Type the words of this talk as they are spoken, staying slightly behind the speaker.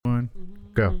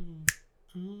Go.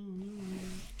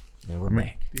 And we're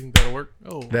back. Do you think that'll work?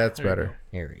 Oh, That's there you better. go.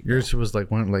 Here we go. Yours was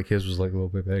like one, like his was like a little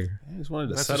bit bigger. I just wanted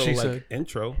to That's what settle she like said.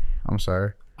 intro. I'm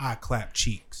sorry. I clap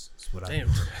cheeks. That's what I Damn.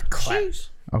 do. Claps.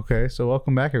 Okay, so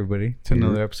welcome back, everybody, to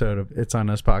another episode of It's On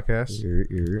Us podcast.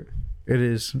 You're It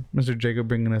is Mr. Jacob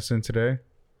bringing us in today.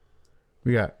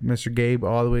 We got Mr. Gabe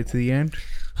all the way to the end.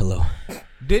 hello.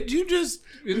 Did you just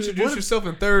introduce yourself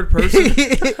in third person?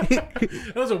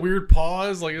 That was a weird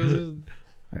pause. Like, it was All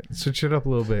right, switch it up a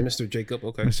little bit. Mr. Jacob,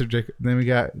 okay. Mr. Jacob. Then we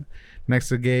got next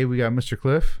to Gabe, we got Mr.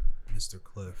 Cliff. Mr.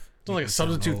 Cliff. it's like a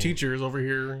substitute teacher is over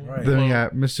here. Right. Then we Hello.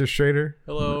 got Mr. Schrader.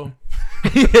 Hello.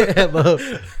 Hello.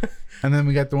 And then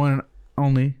we got the one and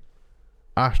only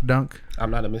Osh Dunk.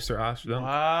 I'm not a Mr. Osh. No.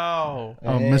 Wow. Oh,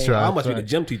 Mr. I Osh. must be sorry. the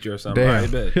gym teacher or something. Damn. I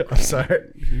bet. I'm sorry.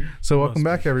 So welcome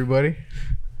back, everybody.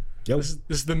 Yo. This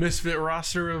is the misfit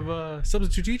roster of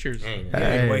substitute teachers. Hey.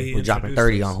 We're dropping introduced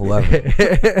 30 us. on whoever.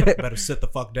 Better sit the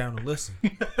fuck down and listen.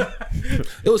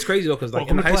 It was crazy though, because like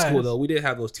Welcome in to high class. school though, we did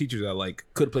have those teachers that like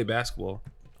could play basketball.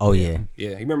 Oh yeah. Yeah,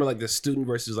 you remember like the student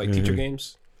versus like teacher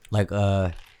games? Like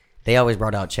they always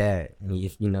brought out Chad. And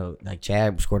if you know, like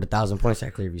Chad scored 1,000 points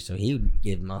at Clearview, so he would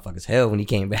give motherfuckers hell when he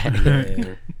came back.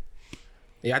 Yeah,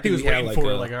 yeah. I He think was we had waiting like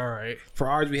for it. Like, all right. for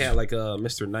ours we had like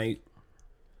Mr. Knight.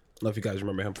 I don't know if you guys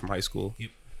remember him from high school.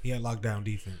 He had lockdown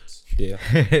defense. Yeah,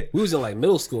 we was in like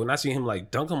middle school and I seen him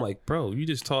like dunk. I'm like, bro, you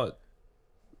just taught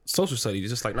social studies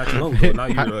just like not too long ago. Now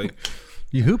you're like,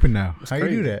 You hooping now. How you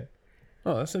crazy. do that?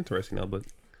 oh, that's interesting now. But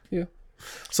yeah.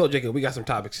 So Jacob, we got some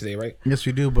topics today, right? Yes,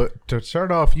 we do. But to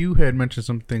start off, you had mentioned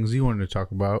some things you wanted to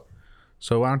talk about.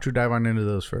 So why don't you dive on into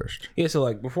those first? Yeah, so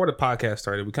like before the podcast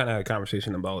started, we kind of had a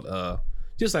conversation about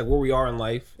just like where we are in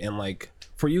life and like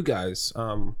for you guys,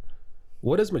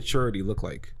 what does maturity look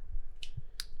like?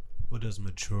 What does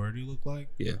maturity look like?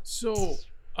 Yeah. So,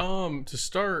 to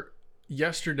start,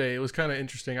 yesterday it was kind of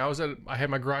interesting. I had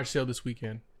my garage sale this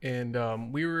weekend, and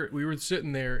we were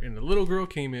sitting there, and the little girl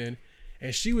came in,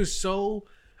 and she was so,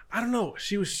 I don't know,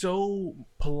 she was so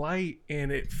polite,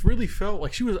 and it really felt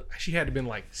like she had to have been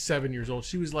like 7 years old.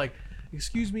 She was like,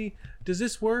 "Excuse me, does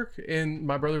this work?" And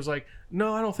my brother was like,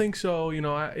 "No, I don't think so. You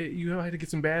know, you had to get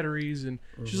some batteries." And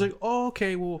she's like, "Oh,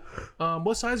 okay. Well,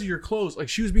 what size are your clothes?" Like,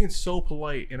 she was being so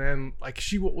polite, and then like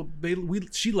she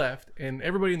left, and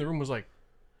everybody in the room was like,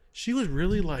 she was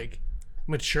really like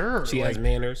mature. She like, has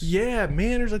manners. yeah,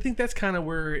 manners. I think that's kind of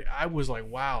where I was like,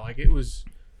 wow, like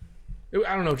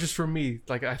I don't know, just for me,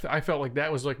 like I felt like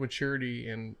that was like maturity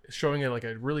and showing at like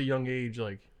a really young age,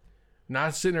 like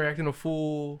not sitting there acting a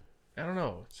fool. I don't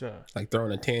know. It's Like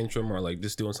throwing a tantrum or like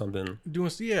just doing something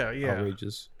yeah.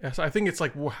 outrageous. So I think it's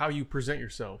like how you present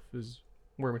yourself is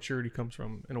where maturity comes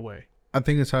from in a way. I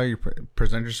think it's how you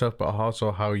present yourself, but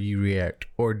also how you react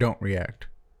or don't react.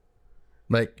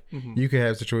 Like, you could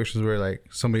have situations where, like,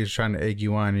 somebody's trying to egg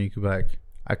you on, and you could be like,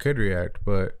 I could react,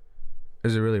 but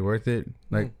is it really worth it?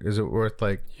 Like, is it worth,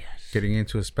 like, getting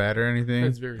into a spat or anything?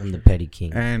 That's very I'm true. the petty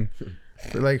king. And,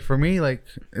 like, for me, like,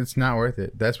 it's not worth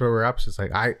it. That's where we're opposites.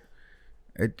 Like,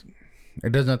 it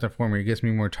does nothing for me. It gets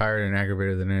me more tired and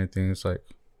aggravated than anything. It's like,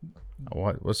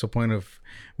 what's the point of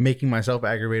making myself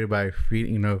aggravated by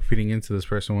feeding into this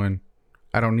person when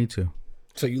I don't need to?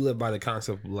 So you live by the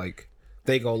concept of like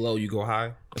they go low, you go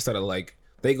high, instead of like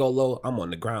they go low, I'm on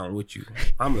the ground with you.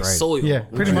 I'm the soil. Yeah,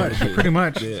 What pretty you much. wanna do? Pretty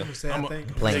much. Yeah. I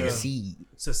think Playing it's a seed.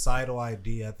 societal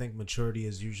idea. I think maturity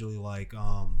is usually like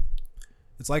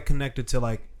it's like connected to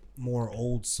like more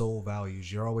old soul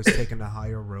values. You're always taking the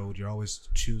higher road. You're always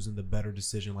choosing the better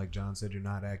decision. Like John said, you're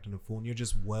not acting a fool, and you're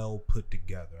just well put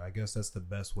together. I guess that's the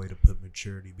best way to put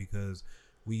maturity, because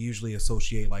we usually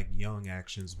associate like young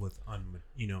actions with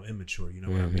immature. You know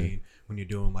what I mean? When you're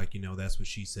doing like that's what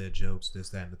she said jokes, this,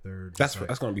 that, and the third. That's Just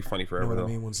like, gonna be funny you know forever what I though.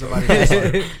 mean? When somebody's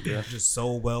like, just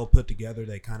so well put together,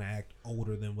 they kind of act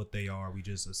older than what they are. We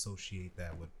just associate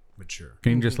that with mature.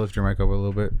 Can you just lift your mic up a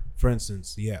little bit? For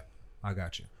instance, yeah, I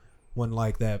got you. When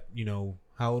like that,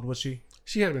 how old was she?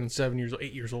 She had been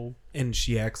 8 years old. And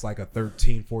she acts like a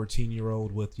 13,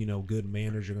 14-year-old with, good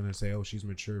manners. You're going to say, oh, she's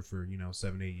mature for,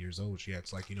 7, 8 years old. She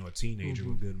acts like, a teenager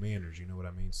with good manners. You know what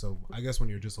I mean? So I guess when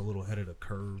you're just a little ahead of the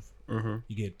curve,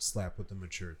 you get slapped with the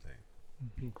mature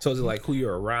thing. So is it like who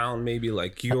you're around? Maybe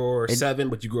like you're 7,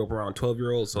 but you grew up around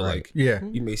 12-year-olds. So like Yeah.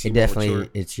 you may seem It more definitely,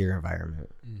 mature. it's your environment.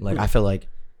 Like, I feel like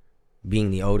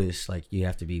being the oldest, like, you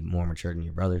have to be more mature than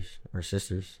your brothers or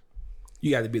sisters. You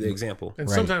got to be the example. And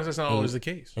Right. sometimes that's not always the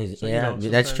case. And, So, yeah,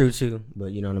 that's sometimes- true too. But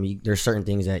you know what I mean? There's certain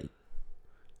things that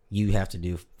you have to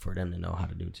do for them to know how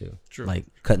to do too. True. Like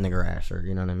cutting the grass, or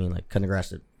you know what I mean? Like cutting the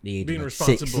grass at the age Being of like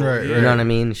 6. responsible. Right, yeah. You know what I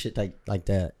mean? Shit like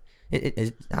that.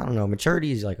 It I don't know.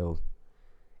 Maturity is like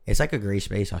it's like a gray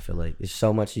space. I feel like there's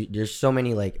so much. There's so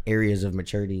many like areas of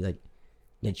maturity like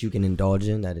that you can indulge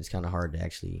in that it's kind of hard to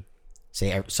actually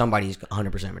say somebody's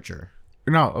 100% mature.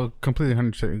 No, I completely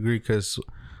 100% agree because,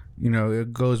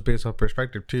 it goes based off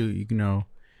perspective too.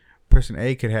 Person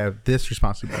A could have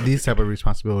these type of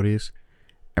responsibilities,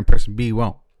 and person B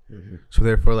won't. Mm-hmm. So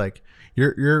therefore, like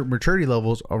your maturity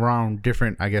levels around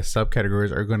different, I guess,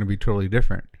 subcategories are going to be totally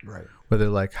different. Right. Whether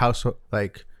like social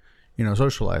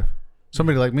life.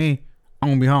 Somebody like me, I'm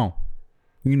gonna be home.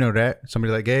 You know that.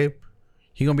 Somebody like Gabe,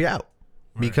 he gonna be out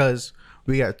because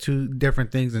we got two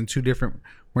different things and two different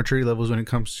maturity levels when it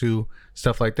comes to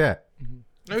stuff like that.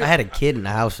 Mm-hmm. If I had a kid in the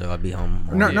house, though, I'd be home.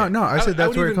 No. I said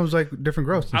that's where it comes like different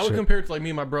growth. I would compare it to like me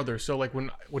and my brother. So like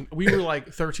when we were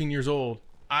like 13 years old,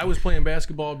 I was playing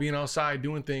basketball, being outside,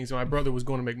 doing things, and my brother was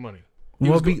going to make money. He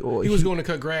was going to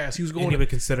cut grass. He was going and to you would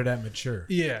consider that mature.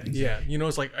 Yeah, yeah.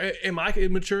 It's like, am I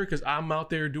immature because I'm out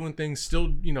there doing things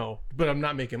still, but I'm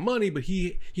not making money. But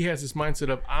he has this mindset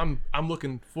of I'm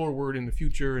looking forward in the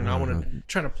future and I want to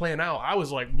try to plan out. I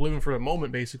was like living for the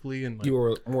moment basically, and like, You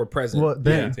were more present. Well,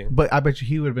 but I bet you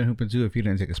he would have been hooping too if he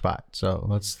didn't take a spot. So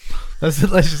let's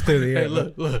just clear the air. Hey,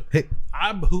 look.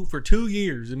 I hooped for 2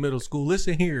 years in middle school.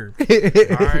 Listen here.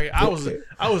 All right. I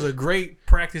was a great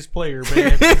practice player,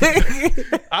 man.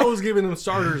 I was giving them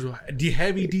starters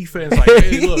heavy defense. Like,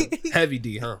 hey, look. Heavy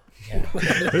D, huh?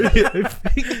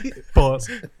 Pause.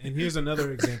 And here's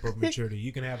another example of maturity.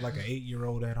 You can have like an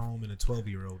 8-year-old at home and a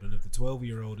 12-year-old. And if the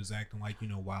 12-year-old is acting like,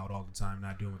 wild all the time,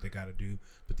 not doing what they got to do,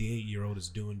 but the 8-year-old is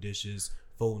doing dishes,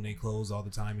 folding their clothes all the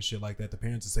time and shit like that, the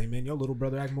parents will say, man, your little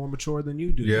brother act more mature than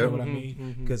you do. Yeah. You know what I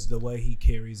mean? Because the way he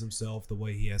carries himself, the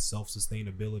way he has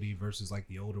self-sustainability versus like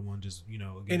the older one just, again,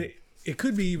 And it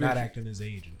could be even not acting his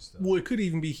age and stuff. Well, it could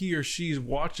even be he or she's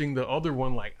watching the other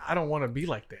one like, I don't want to be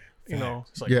like that.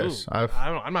 It's like, yes,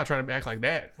 I'm not trying to act like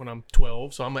that when I'm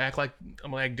 12, so I'm gonna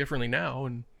act differently now.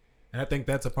 And I think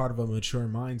that's a part of a mature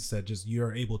mindset. Just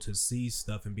you're able to see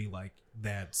stuff and be like,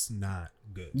 that's not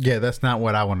good. Yeah, that's not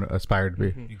what I want to aspire to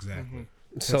be. Exactly.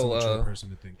 That's a So mature person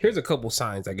to think. here's a couple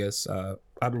signs, I guess.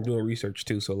 I've been doing research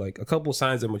too. So like a couple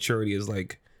signs of maturity is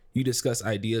like you discuss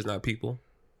ideas, not people.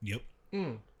 Yep.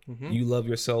 You love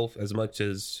yourself as much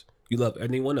as you love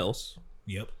anyone else.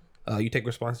 Yep. You take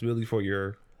responsibility for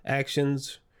your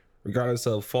actions, regardless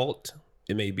of fault.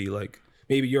 It may be like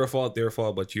maybe your fault, their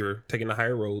fault, but you're taking the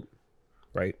higher road,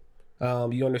 right?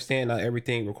 You understand not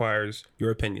everything requires your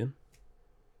opinion,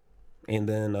 and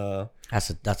then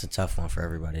That's a tough one for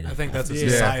everybody. I think that's a Yeah.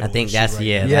 societal I think issue that's right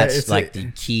yeah, now. that's like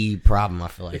the key problem. I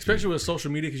feel like, especially with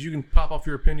social media, because you can pop off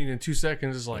your opinion in 2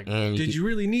 seconds. It's like, And you did you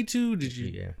really need to? Did you?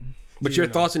 yeah. but your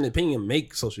thoughts and opinion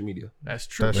make social media, That's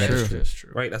true. That's true. That's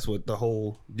true. right? That's what the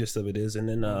whole gist of it is. And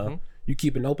then you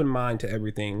keep an open mind to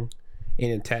everything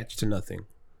and attached to nothing.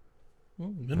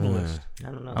 Minimalist. I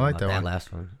don't know. I like about that one.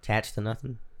 last one. Attached to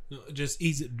nothing. No, just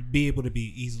be able to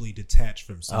be easily detached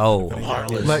from something. Oh, If it ain't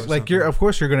heartless. yours or Like something. you're, of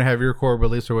course, you're gonna have your core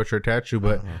beliefs or what you're attached to,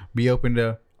 but be open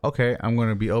to. Okay, I'm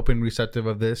gonna be open, receptive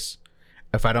of this.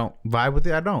 If I don't vibe with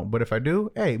it, I don't. But if I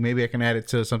do, hey, maybe I can add it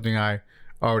to something I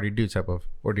already do, type of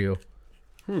ordeal.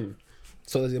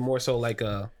 So is it more so like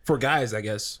for guys, I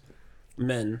guess,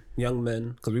 young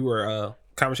men, because we were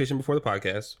conversation before the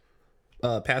podcast,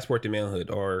 passport to manhood,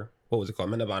 or what was it called,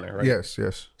 Men of Honor, right? Yes.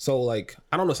 So like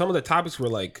I don't know, some of the topics were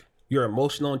like your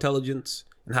emotional intelligence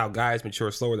and how guys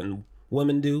mature slower than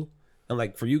women do, and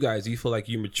like for you guys, do you feel like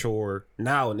you mature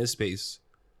now in this space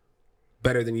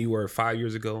better than you were 5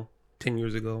 years ago, 10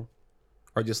 years ago,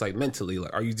 or just like mentally,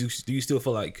 like do you still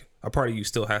feel like a part of you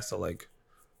still has to like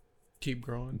Keep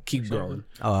growing. keep growing?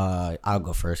 I'll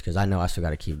go first because I know I still got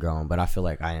to keep growing, but I feel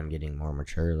like I am getting more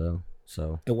mature though.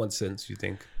 So In what sense you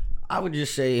think? I would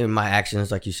just say in my actions,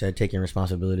 like you said, taking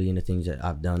responsibility in the things that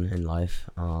I've done in life.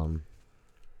 I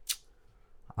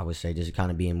would say just kind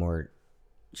of being more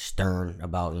stern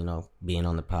about, being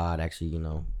on the pod, actually,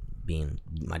 being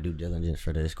my due diligence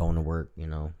for this, going to work,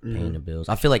 paying the bills.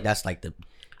 I feel like that's like the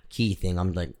key thing.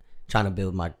 I'm like trying to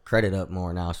build my credit up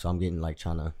more now, so I'm getting like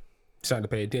trying to. Starting to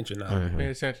pay attention now. Paying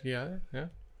attention. Yeah.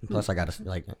 Plus, I gotta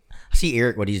like I see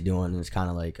Eric what he's doing, and it's kind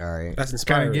of like, all right, That's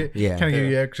Kind inspiring. of Yeah.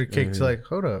 give you extra kick to like,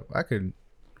 hold up, I could.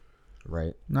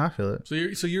 right. No, I feel it.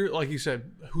 So you're like you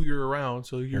said, who you're around.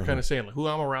 So you're kind of saying like, who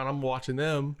I'm around, I'm watching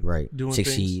them. Right. Doing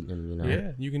Succeed, things. and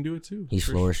Yeah, you can do it too. he's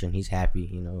For flourishing. He's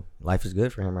happy. Life is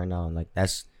good for him right now, and like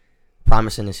that's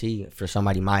promising to see for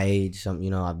somebody my age. I've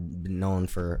been known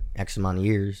for X amount of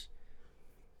years.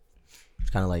 It's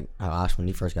kind of like how Ash when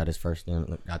he first got his first,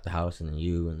 got the house, and then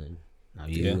you, and then now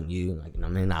you Yeah. and you. Like,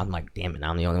 I'm like, damn it, now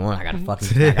I'm the only one. I gotta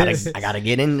fucking, I gotta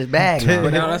get in this bag. Now.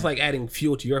 But now that's like adding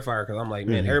fuel to your fire because I'm like,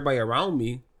 man, everybody around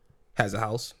me has a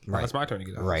house. Now Right. it's my turn to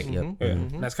get a house. Right. Yep. Yeah.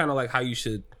 Mhm. And that's kind of like how you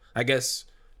should, I guess,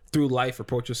 through life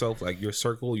approach yourself. Like your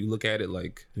circle, you look at it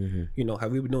like, you know,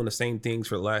 have we been doing the same things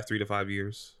for the last 3 to 5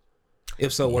 years?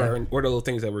 If so, what are those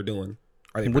things that we're doing?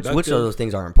 Are they Which productive? of those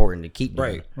things are important to keep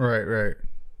doing? Right. Right.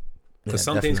 Because Yeah,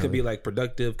 some things could definitely. be like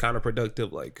productive,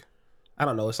 counterproductive. Like, I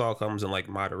don't know. It all comes in like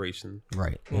moderation,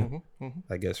 Right.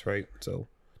 I guess. Right. So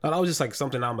that was just like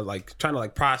something I'm like trying to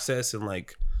like process, and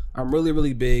like I'm really,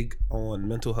 really big on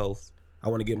mental health. I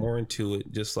want to get more into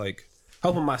it. Just like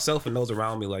helping myself and those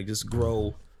around me, like just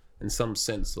grow in some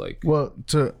sense. Like, Well,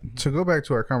 to go back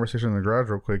to our conversation in the garage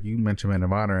real quick, you mentioned Men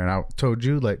of Honor, and I told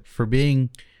you like for being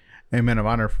a Men of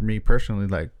Honor for me personally,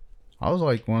 like I was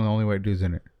like one of the only white dudes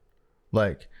in it,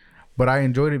 like, but I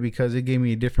enjoyed it because it gave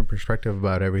me a different perspective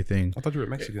about everything. I thought you were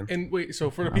Mexican. And wait, so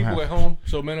for the people at home,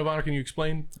 so Men of Honor, can you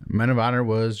explain? Men of Honor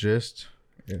was just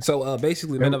So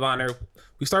basically, Men of Honor.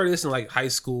 We started this in like high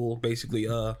school. Basically,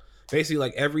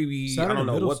 like every Started I don't in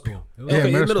know middle what. school. It was Yeah, Okay,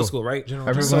 in middle middle school. school, right? General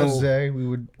every So- Wednesday we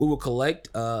would We would collect.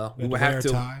 We had would to have wear a to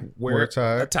tie. Wear a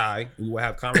tie. a tie. We would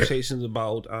have conversations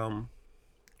about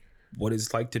what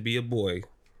it's like to be a boy,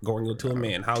 going into a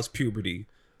man, how's puberty,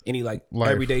 any like Life.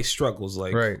 everyday struggles.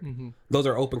 Like right. those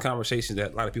are open conversations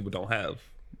that a lot of people don't have.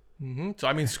 So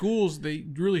I mean, schools they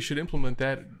really should implement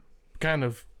that kind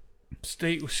of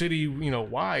state, city,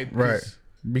 wide. 'cause Right.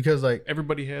 Because like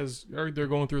Everybody has, or they're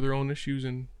going through their own issues,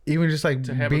 and even just like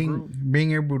To have a group.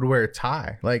 being able to wear a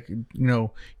tie, like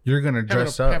you're gonna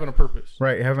dress up, having a purpose.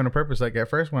 right? Having a purpose. Like at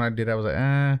first when I did, I was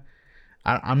like,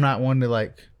 I'm not one to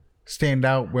like stand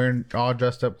out wearing all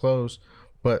dressed up clothes.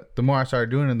 But the more I started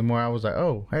doing it, the more I was like,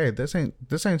 oh, hey, this ain't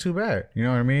too bad. You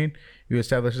know what I mean? You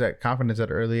establish that confidence at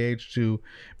an early age to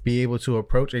be able to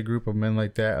approach a group of men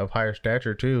like that of higher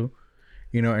stature too,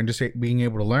 and just being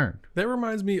able to learn. That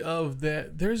reminds me of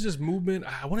that. There's this movement.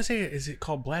 I want to say, is it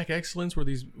called Black Excellence? Where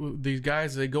these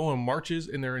guys they go on marches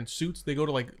and they're in suits. They go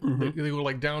to like they go to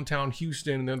like downtown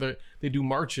Houston and they do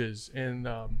marches and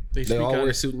they They speak all on,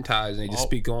 wear suit and ties, and they just all-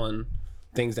 speak on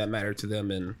things that matter to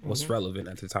them and what's relevant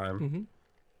at the time.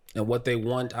 And what they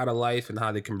want out of life and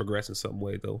how they can progress in some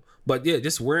way, though. But yeah,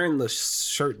 just wearing the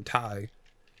shirt and tie,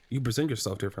 you present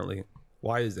yourself differently.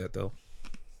 Why is that, though?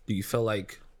 Do you feel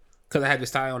like because I had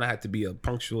this tie on, I had to be a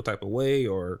punctual type of way,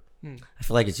 or I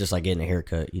feel like it's just like getting a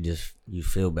haircut. You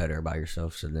feel better about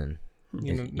yourself. So then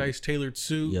nice tailored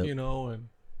suit, Yep. and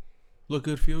look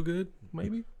good, feel good,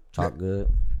 maybe. talk good.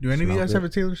 Do any of you Smell guys good. have a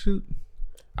tailor suit?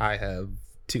 I have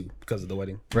two because of the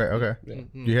wedding. Right. Okay. Do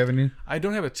you have any? I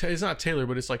don't have it's not tailored,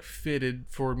 but it's like fitted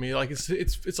for me. Like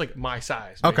it's like my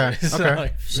size. Okay, maybe. It's not okay.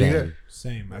 like- Same.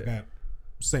 Same. I got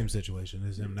same situation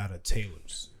as him. Not a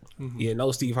tailor's. Yeah,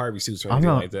 no Steve Harvey suits or I'm anything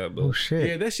not. like that. But Oh shit!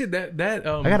 yeah, that shit. That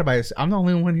I gotta buy. I'm the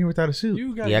only one here without a suit.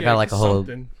 You got Yeah, I got like a whole.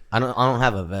 something. I don't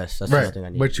have a vest. That's Right, the thing I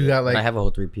need. but you got, But I like- have a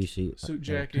whole 3-piece sheet. Suit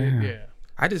jacket. damn. Yeah.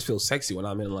 I just feel sexy when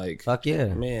I'm in like, Fuck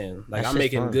yeah. man, like That I'm shit's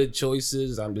making fun. good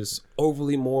choices. I'm just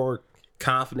overly more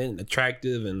confident and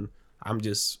attractive, and you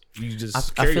just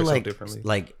I carry feel yourself like differently.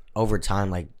 like over time,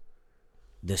 like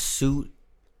the suit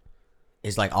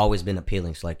is like always been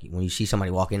appealing. So like when you see somebody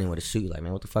walking in with a suit, like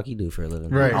man, what the fuck you do for a living?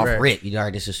 Right, Off right. rip, you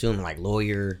already just assume like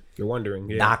lawyer, You're wondering,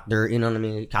 yeah. doctor. You know what I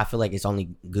mean? I feel like it's only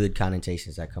good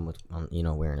connotations that come with wearing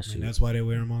a And suit. that's why they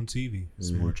wear them on TV.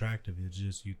 It's more attractive. It's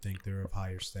just you think they're of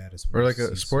higher status. Or when like you a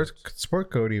see sport suits.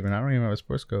 coat even. I don't even have a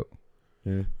sports coat.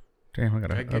 Hmm. Damn, I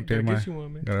gotta I update gotta my get you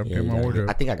one, man. gotta update Yeah, you my gotta- wardrobe.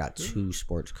 I think I got 2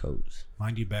 sports coats.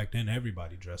 Mind you, back then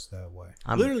everybody dressed that way.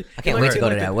 Literally, I can't like- wait to go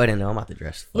like to the- that wedding though. I'm about to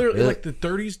dress. fuck Literally, good. like the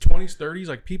 30s, 20s, 30s,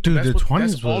 like people. Dude, that's the what,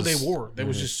 20s that's all they was- wore. There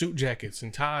was just suit jackets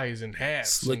and ties and hats.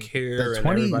 Slick and- hair. The and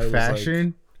 20 everybody was like-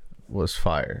 fashion was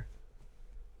fire.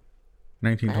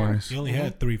 1920s. You only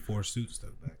had 3-4 suits though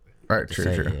back then. Right, To true,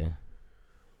 say, true. yeah.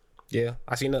 Yeah,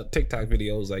 I seen the TikTok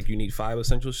videos like you need 5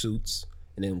 essential suits,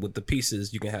 and then with the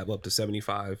pieces you can have up to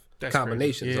 75 That's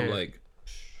combinations. crazy. I'm Yeah. like,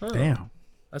 oh, Damn.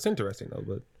 that's interesting though.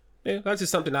 But yeah, that's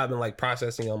just something I've been like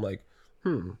processing. I'm like,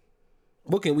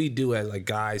 what can we do as like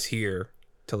guys here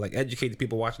to like educate the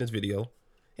people watching this video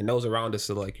and those around us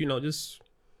to like just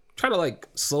try to like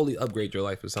slowly upgrade your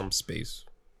life in some space.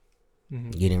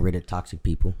 Getting rid of toxic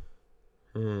people.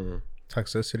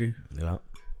 Toxicity. Yeah.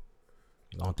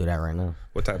 Going through that right now.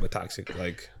 What type of toxic?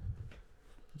 Like,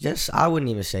 Just I wouldn't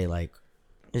even say like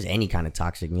just any kind of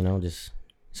toxic, just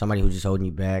somebody who's just holding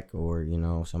you back, or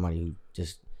somebody who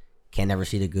just can't never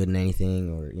see the good in anything,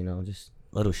 or just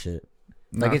little shit.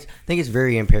 Like Nah. I think it's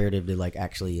very imperative to like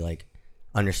actually like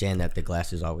understand that the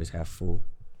glass is always half full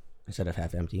instead of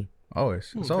half empty.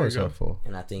 Always. It's there always you go. helpful.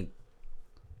 And I think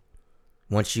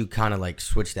once you kind of like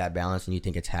switch that balance and you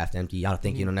think it's half empty, I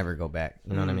think you'll never go back.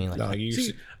 You know what I mean? Like, No, you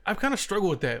See, I've kind of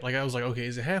struggled with that. Like I was like, okay,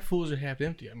 is it half full or is it half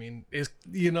empty? I mean, it's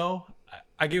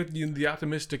I get the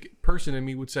optimistic person in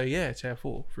me would say, yeah, it's half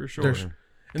full for sure.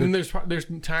 And then there's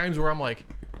times where I'm like,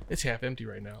 it's half empty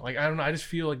right now. Like I don't know, I just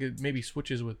feel like it maybe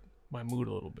switches with my mood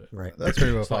a little bit. right. That's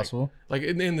very well It's like- possible. Like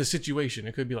in the situation,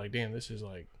 it could be like, damn, this is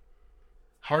like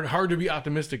hard to be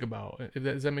optimistic about.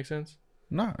 Does that make sense?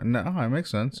 No, it makes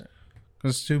sense.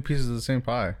 Because it's 2 pieces of the same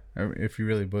pie, if you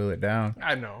really boil it down.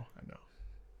 I know.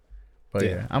 But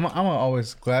yeah, I'm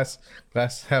always glass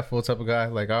half full type of guy.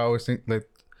 Like I always think like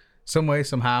some way,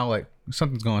 somehow, like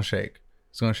something's gonna shake.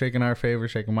 It's gonna shake in our favor,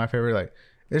 shake in my favor. Like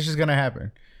it's just gonna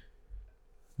happen.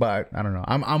 But I don't know.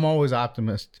 I'm always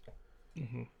optimist.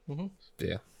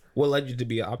 Yeah. What led you to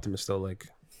be an optimist though? Like,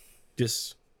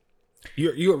 just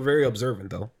you're very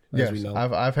observant though, as Yes, we know.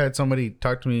 I've had somebody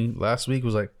talk to me last week.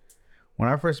 Was like, when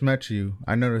I first met you,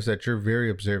 I noticed that you're very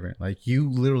observant. Like you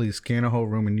literally scan a whole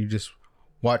room and you just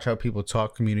watch how people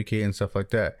talk, communicate, and stuff like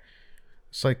that.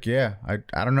 It's like, yeah,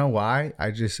 I don't know why.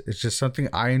 It's just something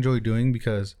I enjoy doing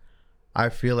because I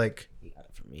feel like You got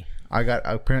it from me. I got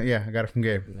it from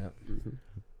Gabe. Yeah.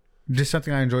 Just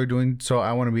something I enjoy doing, so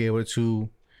I want to be able to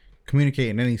communicate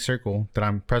in any circle that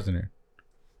I'm present in.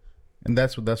 And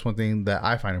that's one thing that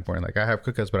I find important. Like I have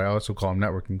cookouts, but I also call them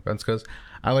networking friends because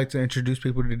I like to introduce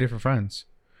people to different friends,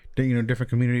 different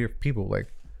community of people.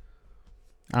 Like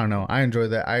I don't know, I enjoy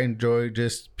that. I enjoy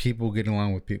just people getting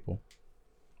along with people.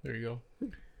 There you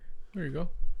go.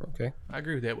 Okay. I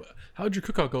agree with that. How'd your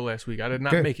cookout go last week? I did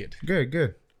not Good. make it.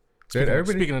 Good. Speaking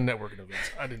Everybody, of networking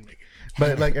events, I didn't make it.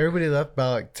 but like everybody left by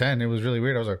like 10. It was really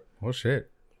weird. I was like, oh shit.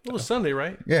 It was Sunday,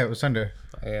 right? Yeah, it was Sunday.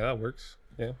 Yeah, that works.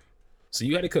 Yeah. So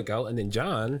you had a cookout, and then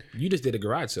John, you just did a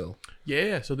garage sale.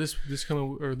 Yeah. So this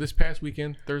past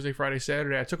weekend, Thursday, Friday,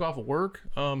 Saturday, I took off of work.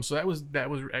 So that was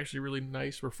actually really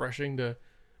nice, refreshing to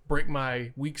break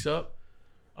my weeks up.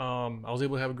 I was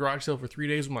able to have a garage sale for 3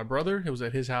 days with my brother. It was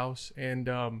at his house, and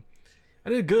I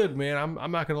did good, man.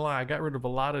 I'm not gonna lie. I got rid of a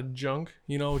lot of junk.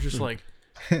 Just like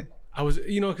I was,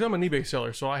 because I'm an eBay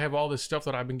seller, so I have all this stuff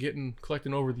that I've been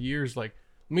collecting over the years. Like,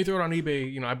 let me throw it on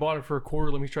eBay. I bought it for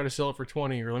 $25. Let me try to sell it for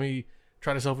 $20, or let me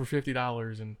try to sell for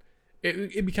 $50, and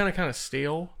it'd be kind of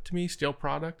stale to me, stale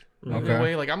product. In a Okay.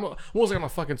 way, like I'm almost like I'm a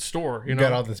fucking store. You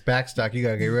got all this back stock you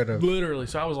gotta get rid of. Literally.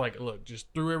 So I was like, look, just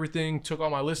threw everything, took all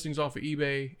my listings off of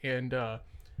eBay, and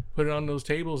put it on those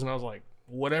tables. And I was like,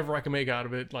 whatever I can make out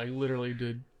of it, like literally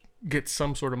to get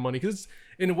some sort of money, because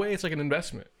in a way, it's like an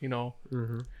investment.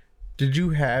 Did you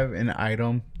have an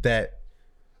item that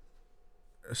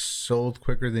sold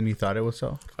quicker than you thought it would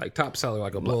sell? Like top seller,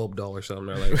 like a blow up doll or something.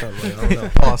 Or like something. I don't know.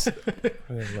 Pause. I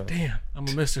don't know. Damn, I'm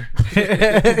a misser.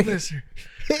 I'm a misser.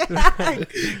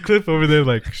 Cliff over there,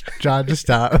 like John, just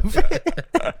stop. We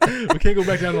can't go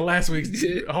back down to last week's.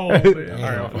 Oh, man.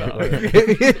 All right,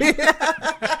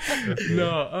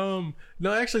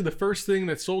 no, actually, the first thing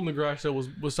that sold in the garage sale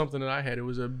was something that I had. It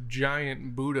was a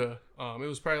giant Buddha. It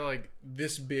was probably like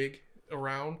this big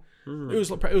around.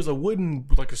 It was a wooden,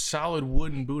 like a solid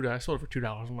wooden Buddha. I sold it for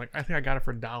 $2. I'm like, I think I got it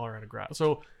for $1 at a garage.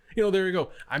 So there you go.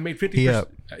 I made 50%.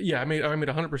 Yeah, I made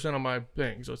 100% on my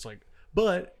thing. So it's like,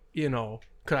 but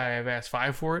could I have asked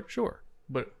 $5 for it? Sure,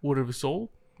 but would it have sold?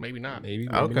 Maybe not. Maybe.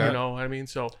 Okay. You know what I mean?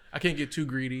 So I can't get too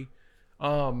greedy.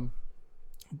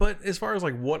 But as far as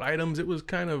like what items, it was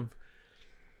kind of,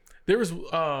 there was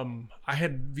I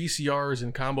had VCRs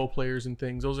and combo players and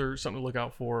things. Those are something to look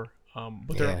out for.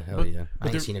 But Yeah, hell yeah. I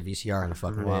ain't seen a VCR in a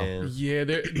fucking while. Man. yeah,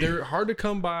 they're hard to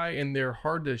come by, and they're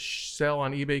hard to sell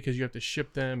on eBay because you have to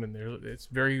ship them, and it's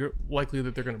very likely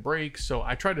that they're going to break. So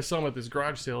I tried to sell them at this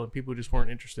garage sale, and people just weren't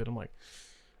interested. I'm like,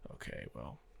 okay,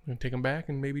 well, I'm going to take them back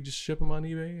and maybe just ship them on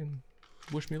eBay and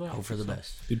wish me luck. Hope for the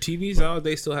best. Do TVs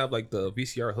nowadays still have like the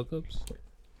VCR hookups?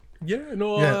 Yeah,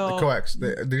 no, Yeah, the coax.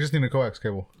 They just need a coax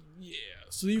cable. yeah.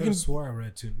 So you I can can swore I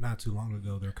read not too long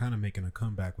ago they're kind of making a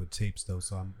comeback with tapes though,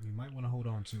 so you might want to hold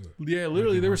on to it. Yeah,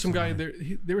 literally, there was some guy Somebody.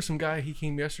 there. There was some guy. He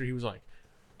came yesterday. He was like,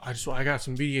 I got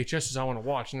some VHSs I want to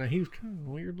watch," and then he was kind of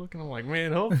weird looking. I'm like,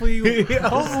 man, hopefully you ain't,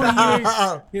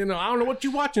 I don't know what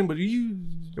you're watching, but you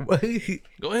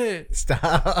go ahead,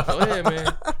 Stop. go ahead,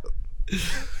 man.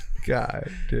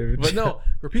 God, dude. But no,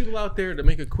 for people out there to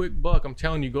make a quick buck, I'm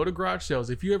telling you, go to garage sales.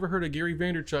 If you ever heard of Gary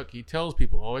Vaynerchuk, he tells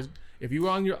people always, if you're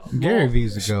on your Gary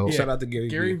V's a go. Yeah. Shout out to Gary.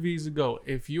 Gary V. V's a go.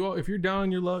 If you're down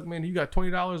on your luck, man, you got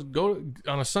 $20. Go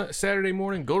on a Saturday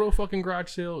morning. Go to a fucking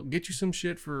garage sale. Get you some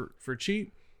shit for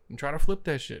cheap and try to flip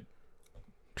that shit.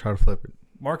 Try to flip it.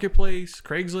 Marketplace,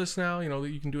 Craigslist now. That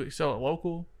you can do it. Sell it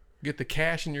local. Get the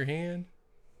cash in your hand.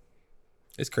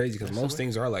 It's crazy because most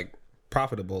things are like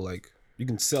profitable. Like You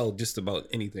can sell just about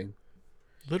anything.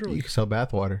 Literally, You can sell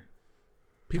bathwater.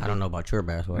 I don't know about your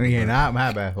basketball. Yeah, not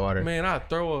my bathwater. man, I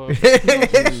throw a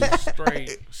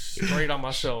straight on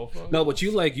myself. No, but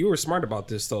you were smart about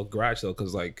this though, garage sale,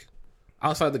 because like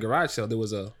outside the garage sale, there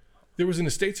was an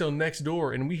estate sale next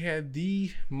door, and we had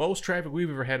the most traffic we've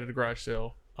ever had at a garage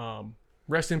sale.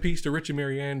 Rest in peace to Rich and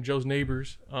Marianne, Joe's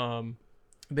neighbors.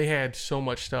 They had so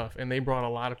much stuff, and they brought a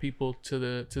lot of people to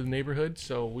the neighborhood.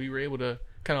 So we were able to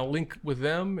kind of link with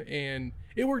them, and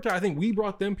it worked out. I think we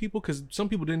brought them people because some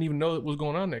people didn't even know what was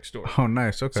going on next door. Oh,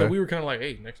 nice. Okay. So we were kind of like,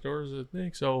 hey, next door is a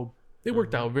thing. So it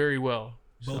worked out very well.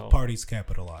 Both So, parties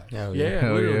capitalized. Hell yeah,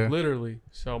 Hell literally, yeah. literally.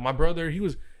 So my brother, he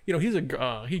was,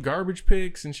 he garbage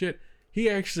picks and shit. He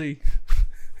actually,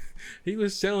 he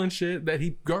was selling shit that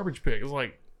he garbage picked. It was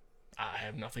like, I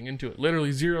have nothing into it.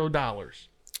 Literally $0.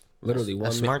 literally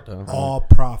That's smart though. All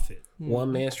profit.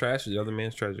 one man's trash is the other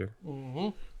man's treasure. Mm-hmm.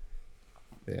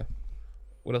 Yeah.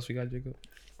 What else we got, Jacob?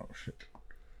 oh shit.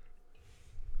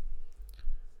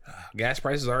 Gas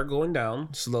prices are going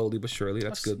down slowly but surely.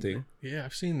 That's a good thing. Yeah,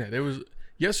 I've seen that.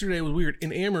 Yesterday was weird.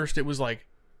 In Amherst, it was like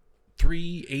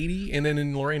 $3.80, and then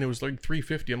in Lorraine, it was like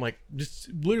 $3.50. I'm like, just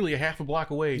literally a half a block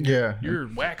away. Yeah. You're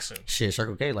waxing. Shit,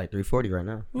 Circle K like 340 right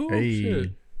now. Oh, Hey.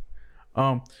 shit.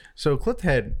 So Cliff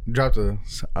had dropped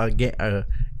a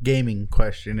gaming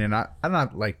question, and I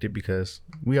not liked it because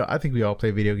I think we all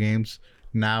play video games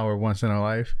now or once in our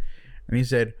life. And he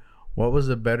said, "What was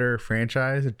a better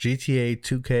franchise, GTA,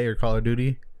 2K, or Call of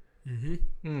Duty?"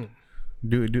 Mm.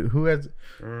 Who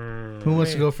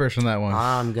wants to go first on that one?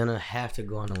 I'm gonna have to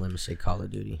go on a limb and say Call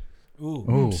of Duty.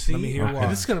 Ooh, See, let me hear okay, why.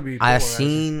 this is gonna be. I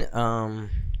polarizing.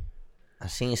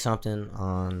 seen something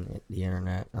on the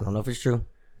internet. I don't know if it's true,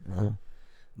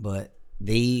 but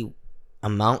the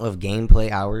amount of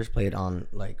gameplay hours played on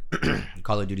like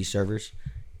Call of Duty servers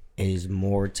is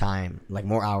more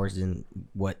hours than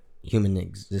what human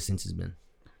existence has been.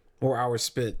 More hours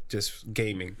spent just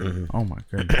gaming. Oh my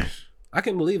goodness. I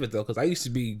can believe it though, because I used to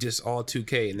be just all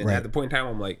 2K, and then Right. at the point in time,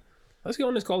 I'm like, let's get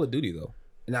on this Call of Duty though,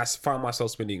 and I found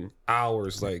myself spending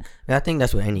hours like. And I think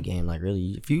that's with any game. Like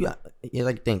really, if you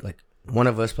think like one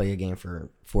of us play a game for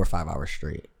 4 or 5 hours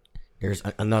straight, there's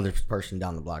another person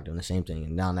down the block doing the same thing,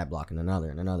 and down that block and another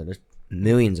and another. There's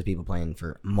millions of people playing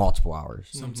for multiple hours.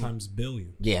 Sometimes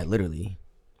billion. Yeah, literally.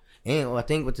 And I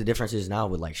think what the difference is now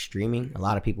with like streaming, a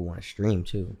lot of people want to stream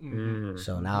too.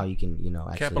 So now you can,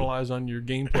 actually capitalize on your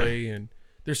gameplay, and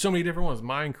there's so many different ones.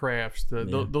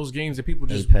 Minecraft, those games that people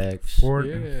just Apex,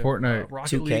 Fortnite.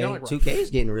 Rocket League. I 2K. like 2K is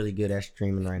getting really good at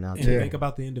streaming right now And too. think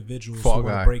about the individuals Fall who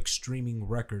want Guy. to break streaming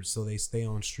records, so they stay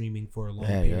on streaming for long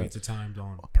Yeah, periods of time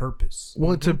on purpose.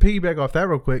 Well, to piggyback off that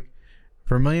real quick,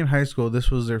 Vermillion High School, this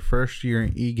was their first year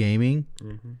in e-gaming.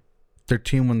 Their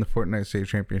team won the Fortnite state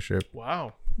championship.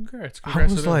 Wow, congrats! I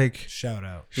Congrats was to them. like, Shout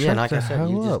out. Yeah, and shut like the I said, hell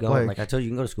you just up. go. Like I told you, you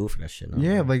can go to school for that shit. No?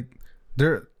 Yeah, like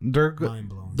they're Mind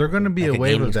blown. they're gonna be Like a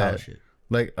wave gaming of that. scholarship.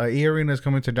 Like E Arena is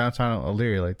coming to downtown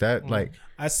Elyria, like that. Like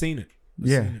I seen it.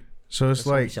 yeah. So it's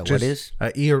like said. just What is?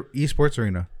 esports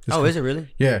arena. It's Oh, is it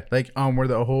really? Yeah, like where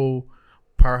the whole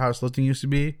powerhouse lifting used to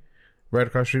be, right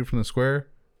across the street from the square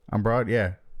on Broad.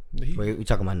 Yeah, He, Wait, we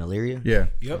talking about Elyria? yeah.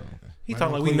 Yep. he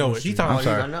talking like we know it. He talking I'm like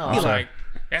sorry. I know. I'm He's sorry. like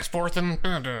that's fourth and.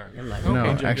 I'm like, No,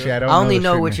 Okay, actually, I Jacob. don't. I only the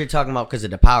know street what name. you're talking about because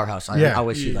of the powerhouse. I Yeah.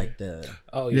 always see Yeah. like the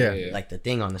Oh Yeah. yeah. like the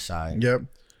thing on the side. Yep.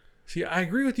 See, I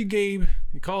agree with you, Gabe.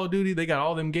 Call of Duty, they got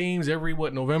all them games every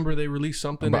November they release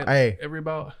something. But, that hey, every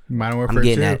about. Modern Warfare I'm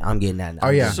getting 2. that. I'm getting that. Oh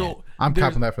yeah, So, I'm there's-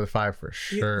 copping that for the 5 for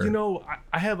sure. You know,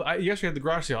 I yesterday at the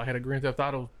garage sale, I had a Grand Theft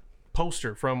Auto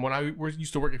poster from when I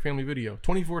used to work at Family Video.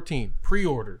 2014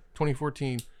 pre-order.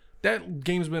 2014. That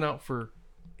game's been out for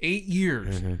 8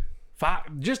 years.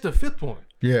 5, just the 5th one,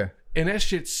 Yeah. and that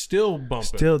shit's still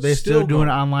bumping. Still doing going.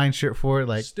 online shit for it.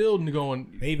 Like Still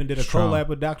going. They even did a Strong. collab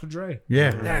with Dr. Dre.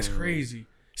 yeah. That's crazy.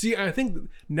 See, I think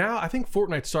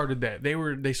Fortnite started that.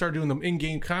 They started doing them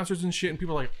in-game concerts and shit, and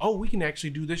people are like, oh, we can actually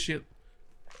do this shit.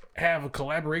 Have a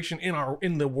collaboration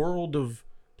in the world of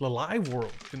the live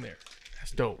world in there. That's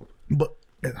dope. But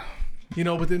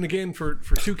But then again, for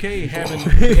 2K having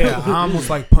Yeah, I almost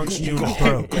like punched you in the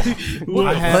throat.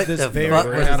 I have What this the very, fuck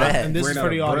was that? and this is Ran for out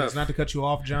the of audience, breath. not to cut you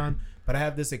off, John, but I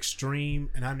have this extreme,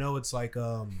 and I know it's like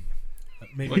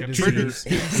maybe Like a a trigger.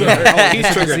 disease, Oh, he's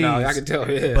triggered now. I disease. can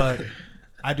tell. Yeah. but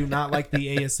I do not like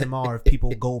the ASMR of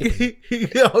people gulping.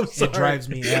 I'm sorry. It drives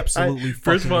me absolutely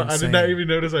First of all, fucking I did not insane. even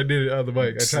notice I did it on the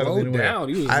mic. I tried to Slow lean away. down.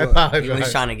 You was I like, He was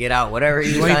apologize. trying to get out. Whatever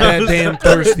he You was ain't trying that damn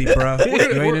thirsty, bro.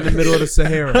 You ain't in the middle of the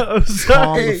Sahara. I'm Calm the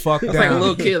sorry. fuck it's like a down.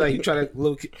 little kid. Like you try to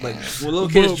little kid, like when little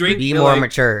kids drink. Be they're more like,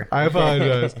 mature. I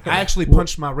apologize. I actually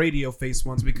punched my radio face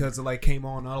once because it like came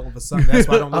on all of a sudden. That's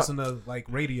why I don't listen to like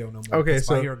radio no more. Okay, 'Cause if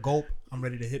so- I hear a gulp, I'm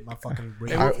ready to hit my fucking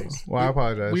radio I, face. well, I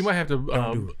apologize. We might have to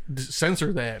do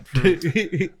censor that. For,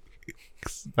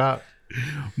 Stop.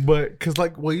 But because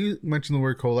like, well, you mentioned the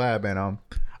word collab, and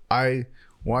I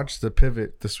watched the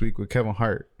Pivot this week with Kevin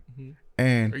Hart,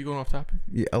 and are you going off topic?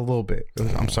 yeah, a little bit.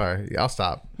 I'm sorry. Yeah, I'll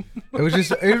stop. It was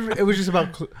just it was just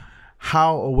about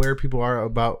how aware people are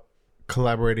about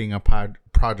collaborating on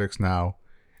projects now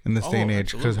in this day and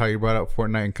age. Because how you brought up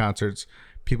Fortnite and concerts,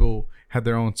 people have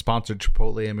their own sponsored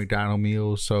Chipotle and McDonald's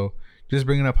meals. So just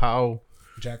bringing up how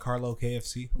Jack Harlow,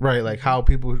 KFC. right, like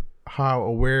how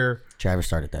aware Travis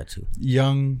started that too.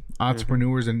 young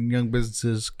entrepreneurs and young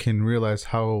businesses can realize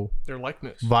how Their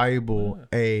likeness. viable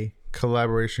a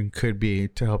collaboration could be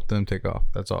to help them take off.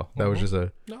 That's all. That was just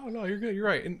a No, you're good. You're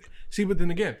right. And see, but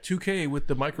then again, 2K with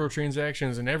the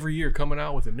microtransactions and every year coming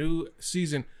out with a new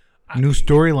season. new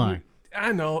storyline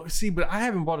I know. See, but I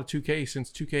haven't bought a 2K since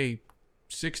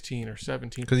 2K16 or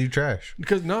 17. because you trash.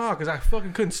 Because I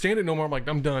fucking couldn't stand it no more. I'm like,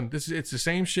 I'm done. It's the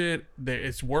same shit.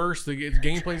 It's worse. The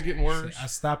gameplay's getting worse. I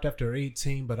stopped after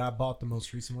 18, but I bought the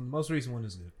most recent one. The most recent one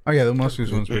is good. Oh yeah, the most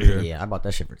recent one's pretty good. Yeah, I bought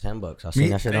that shit for $10. I seen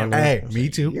that shit on Hey, there. me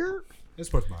too.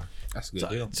 It's worth buying. That's a good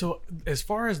deal. So as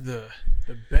far as the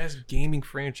best gaming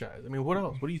franchise, I mean, what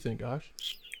else? What do you think, Gosh?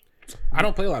 I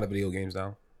don't play a lot of video games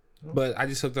now, but I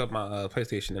just hooked up my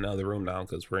PlayStation in the other room now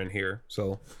because we're in here.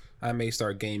 So I may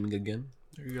start gaming again.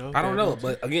 There you go. I don't know,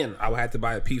 but again, I would have to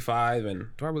buy a P5, and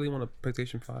do I really want a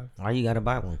PlayStation 5? Why you gotta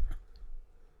buy one?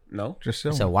 No, Just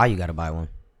still. So why you gotta buy one?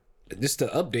 just to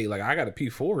update. Like I got a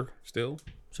P4 still.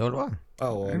 So do I.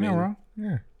 Oh, well, I Ain't mean, no wrong.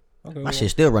 Yeah. okay, My well,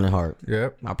 shit's still running hard.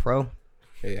 Yep. My pro,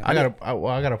 yeah. I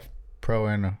got a Pro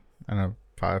and a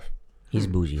 5. he's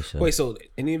bougie. So Wait, so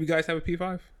any of you guys have a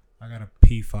P5? I got a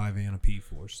P5 and a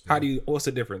P4 still. How do you? What's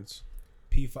the difference?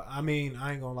 P5? I mean,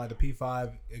 I ain't gonna lie. The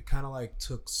P5, it kind of like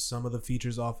took some of the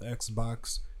features off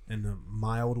Xbox in the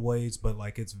mild ways, but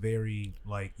like it's very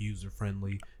like user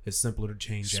friendly. It's simpler to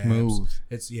change. Smooth.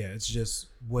 Apps. It's just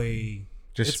way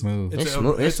Just smooth. It's, It's a,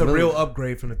 smooth. it's It's a smooth. real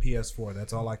upgrade from the PS4.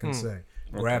 That's all I can say.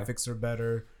 Graphics are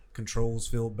better. Controls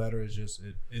feel better. It's just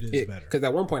it is better. Because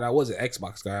at one point I was an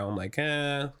Xbox guy. I'm like,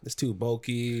 it's too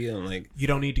bulky, and like, You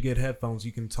don't need to get headphones.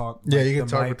 You can talk. Yeah, you can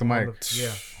talk with the on mic.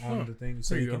 on the thing,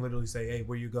 so There you you can go. literally say, "Hey,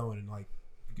 where you going?" and like,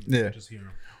 you can Yeah. just hear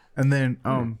them. And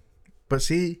then but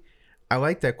see, I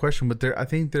like that question, but I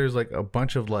think there's like a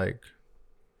bunch of like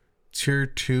tier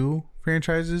 2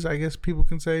 franchises, I guess people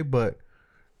can say, but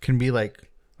can be like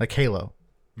Halo,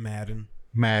 Madden,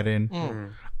 Madden,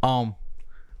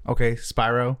 okay,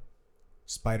 Spyro.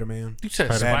 Spider-Man. You said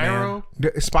Batman.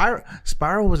 Spyro.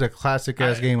 Spyro was a classic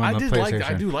ass game on the did PlayStation. like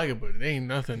I do like it, but it ain't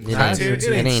nothing. It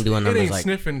ain't doing It numbers ain't like-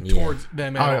 sniffing yeah. towards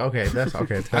them. Oh, At all. okay, that's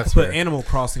okay. I That's put fair. Animal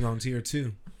Crossing on tier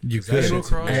 2. You that could, Animal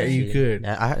Crossing? you could.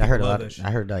 I heard a love lot. that shit.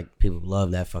 I heard like people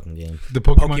love that fucking game. The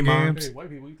Pokemon, Pokemon. games. Hey, white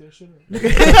people eat that shit.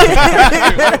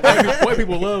 White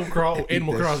people love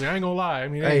Animal Crossing. I ain't gonna lie. I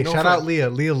mean, Hey, ain't no shout fact. out Leah.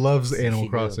 Leah loves Animal She do.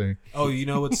 Crossing. Oh, you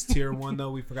know what's tier 1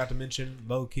 though? We forgot to mention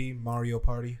low key Mario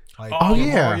Party. Like, Oh the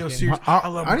yeah, Mario series. I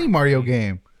love need Mario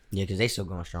game. Yeah, because they still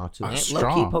going strong too. And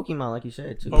Strong. low-key Pokemon, like you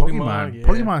said too. Pokemon, yeah.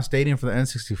 Pokemon Stadium for the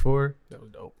N64. That was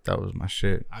dope. That was my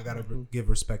shit. I gotta give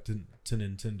respect to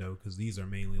Nintendo because these are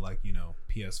mainly like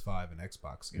PS5 and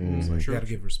Xbox games. Like, True, you gotta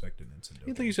true. give respect to Nintendo.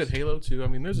 You think you said Halo too? I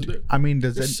mean, there's I mean,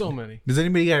 there's so many. does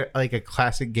anybody got like a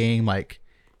classic game like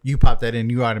you pop that in,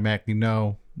 you automatically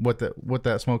know what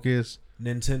that smoke is?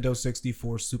 Nintendo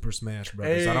 64 Super Smash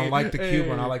Brothers. I don't like the cube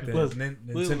one. I like the look,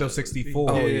 Nintendo look,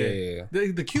 64. Oh yeah.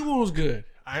 The Cube one was good.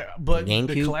 But the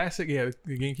GameCube? classic, yeah,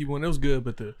 the GameCube one, it was good.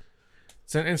 But the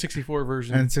N64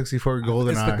 version, N64 It's the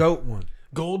GoldenEye. GOAT one.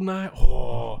 GoldenEye.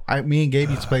 Oh, Me and Gabe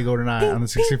used to play GoldenEye on the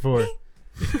 64.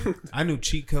 I knew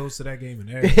cheat codes to that game and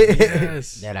everything.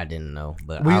 yes. That I didn't know,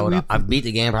 but We- I beat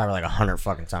the game probably like 100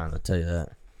 fucking times. I tell you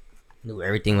that. Knew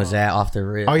everything was at off the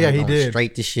rip. Oh, yeah, I'm he going did.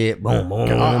 straight to shit. Boom, boom,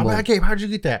 boom, I'm boom. like, Gabe, how'd you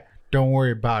get that? Don't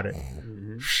worry about it.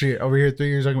 Shit, over here 3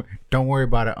 years ago. Don't worry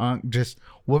about it, Unc. Just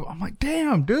whoop. I'm like,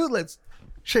 damn, dude. Let's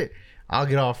shit. I'll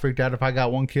get all freaked out if I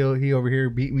got one kill. He over here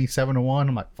beat me 7-1.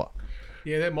 I'm like, fuck.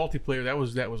 Yeah, that multiplayer, that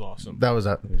was awesome. That was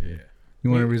up. Yeah. You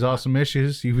want to resolve some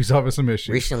issues? You resolve some issues.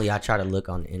 Recently, I tried to look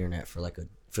on the internet for like a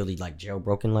fully like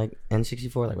jailbroken like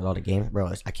N64, like with all the games.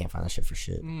 Bro, I can't find that shit for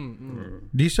shit.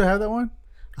 Do you still have that one?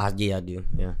 Yeah, I do.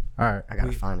 Yeah, All right. I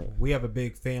gotta find it. We have a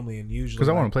big family, and usually 'Cause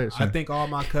I wanna like, play it I soon. think all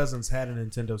my cousins had a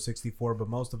Nintendo 64, but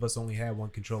most of us only had one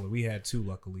controller. We had two,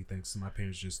 luckily, thanks to my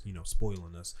parents just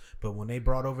spoiling us. But when they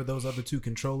brought over those other two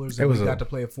controllers, and It was we a- got to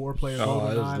play a 4-player Oh,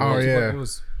 GoldenEye, it was- Oh, yeah. it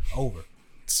was over.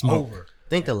 Smoke. Over. I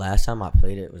think the last time I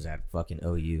played it was at fucking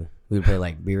OU. We would play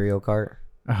like Beerio Kart.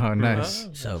 Oh, nice.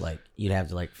 So like you'd have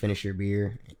to like finish your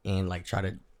beer and like try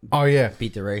to Oh yeah.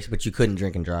 beat the race, but you couldn't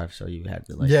drink and drive, so you had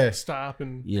to like Yes. Stop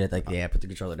and you had to, like put the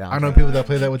controller down. I know people that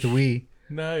play that with the Wii.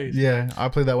 nice. Yeah, I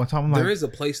played that one time. I'm There like, is a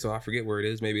place though. I forget where it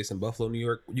is. Maybe it's in Buffalo, New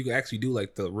York. You can actually do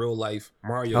like the real life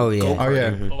Mario. Oh, yeah. go-kart. Oh, yeah.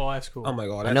 Mhm. Oh, that's cool. Oh my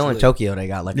god. I know in that's lit. Tokyo they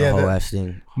got like Yeah, a whole that- ass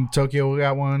thing. Tokyo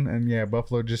got one, and yeah,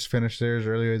 Buffalo just finished theirs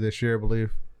earlier this year, I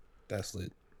believe. That's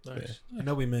lit. Nice. I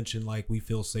know we mentioned like we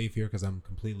feel safe here because I'm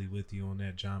completely with you on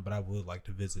that, John. But I would like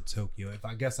to visit Tokyo. If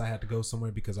I guess I had to go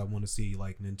somewhere because I want to see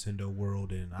like Nintendo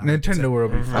World and Nintendo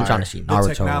World be I'm fire. trying to see The Naruto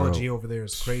technology World. over there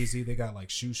is crazy. They got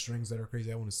like shoestrings that are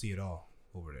crazy. I want to see it all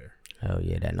over there. Hell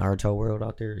yeah, that Naruto World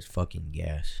out there is fucking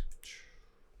gas.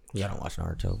 Yeah, I don't watch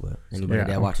Naruto, but anybody Yeah.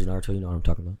 that watches Naruto, you know what I'm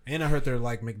talking about. And I heard they're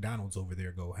like McDonald's over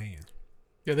there go ham.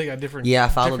 Yeah, they got different. Yeah, I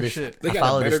follow different this. Shit. They I got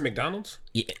follow a better this. McDonald's.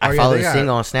 Yeah, Oh, I yeah, follow they this got- thing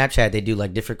on Snapchat. They do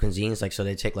like different cuisines, like so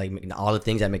they take like all the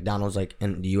things at McDonald's, like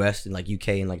in the US and like UK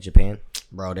and like Japan.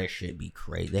 Bro, that shit be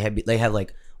crazy. They have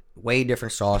like way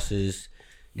different sauces.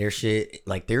 Their shit,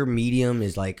 like their medium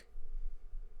is like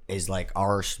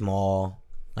our small.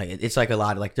 Like it's like a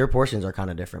lot. Like their portions are kind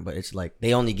of different, but it's like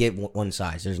they only get one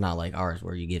size. There's not like ours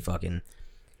where you get fucking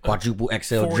quadruple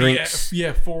XL 40, drinks.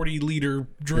 Yeah, 40-liter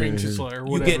drinks. It's like, or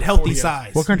You whatever, get healthy 40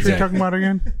 size. What country are you Exactly. talking about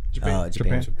again? Japan.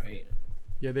 Japan. Japan.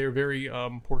 Yeah, they're very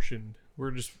portioned.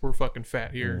 We're fucking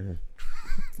fat here.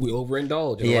 Mm-hmm. We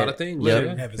overindulge in a Yeah. lot of things. Yep.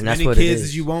 Yeah. Have as And that's many what it kids is.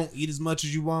 as you want. Eat as much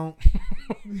as you want.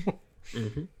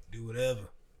 Mm-hmm. Do whatever.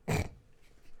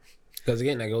 Because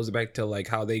again, that goes back to like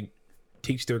how they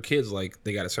teach their kids. Like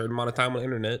they got a certain amount of time on the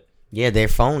internet, Yeah, their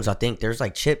phones. I think there's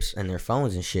like chips in their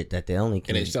phones and shit that they only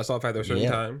can. and it shuts off after a certain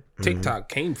Yeah. time. TikTok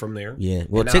came from there. Yeah.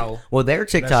 Well, And now their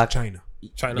That's TikTok. China.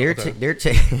 China. Their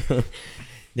okay.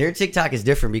 their TikTok is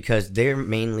different because they're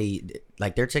mainly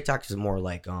like their TikTok is more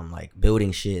like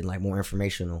building shit and like more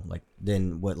informational like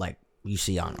than what like you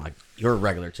see on like your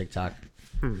regular TikTok.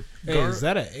 Hey, is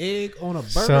that an egg on a burger,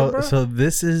 So, bro? so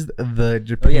this is the Oh, yeah,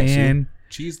 Japan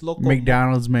Cheese loco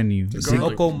McDonald's menu: Garlic-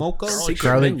 Loco moco. garlic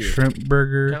garlic menu. shrimp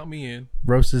burger, Count me in.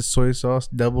 roasted soy sauce,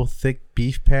 double thick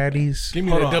beef patties. Give me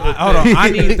Hold that on, double. hold on. I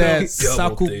need that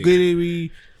Double thick.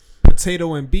 sakugiri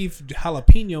potato and beef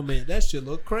jalapeno man. That shit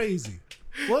look crazy.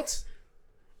 What?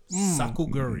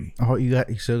 Sakuguri. Oh, you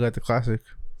still got the classic.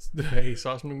 Hey,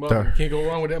 sauce McMuffin. You can't go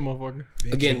wrong with that motherfucker.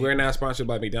 Again, we're not sponsored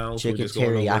by McDonald's. We're Chicken just going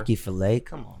over. teriyaki fillet.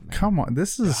 Come on, man. Come on,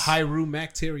 this is Hyru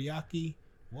mac teriyaki.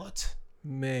 What?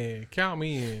 Man, count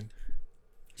me in.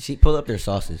 See, pull up their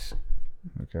sauces.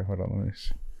 okay. Hold on, let me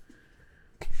see.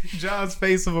 John's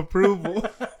face of approval.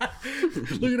 Look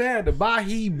at that, the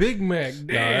Bahi Big Mac.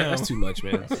 Nah, Damn. that's too much,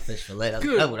 man. Fish fillet. That's,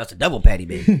 Good. that's a double patty,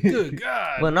 baby. Good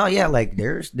God. Well, no, yeah, like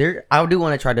I do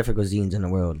want to try different cuisines in the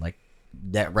world, like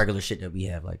that regular shit that we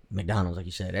have, like McDonald's, like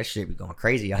you said, that shit be going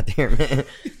crazy out there, man.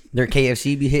 Their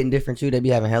KFC be hitting different too. They be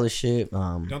having hella shit.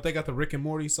 Don't they got the Rick and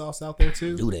Morty sauce out there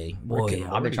too? Do they? Boy, Rick and I've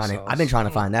been Morty trying sauce. to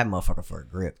find that motherfucker for a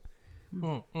grip.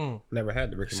 Never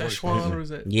had the Rick and Morty. Szechuan, or is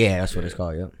that? Yeah, that's what it's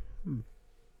called. Yep.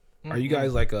 Are you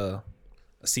guys like a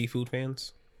seafood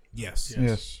fans? Yes.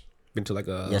 Yes. Been to like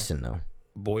a Yes and no.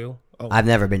 boil? Oh, I've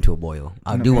never been to a boil.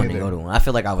 I No, do me want to either. go to one. I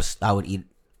feel like I would eat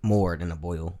more than a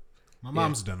boil. My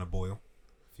mom's done a boil.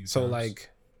 a few so times.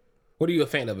 like, what are you a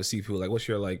fan of seafood? Like, what's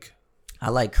your like? I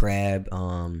like crab,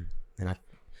 and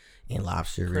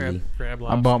lobster. Really, Crab I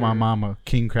lobster. bought my mom a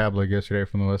king crab leg yesterday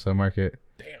from the Westside Market.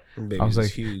 Baby, I was it's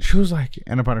like, huge. she was like,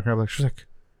 and I bought a crab leg. She was like,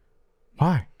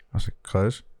 why? I was like,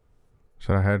 cause.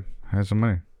 So I had some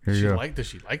money. Here She you go. liked it.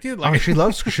 She liked it. Oh, Like she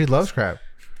loves crab.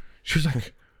 She was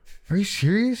like, "Are you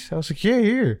serious?" I was like, "Yeah,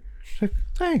 here." She's like,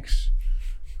 "Thanks."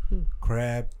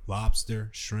 crab, lobster,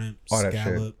 shrimp, All that shit.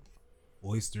 scallop,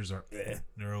 oysters are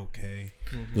they're okay.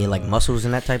 yeah, like mussels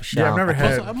and that type of shit. Yeah, I've I never don't-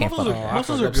 had- can't mussels fuck- are-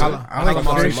 mussels are fuck good. up I like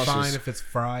Calamari's fish. fine if it's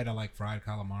fried. I like fried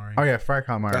calamari. Oh yeah, fried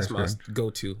calamari. That's is my good.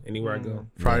 go-to anywhere I go.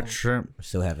 Fried shrimp.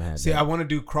 Still haven't had. See, that. I want to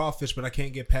do crawfish, but I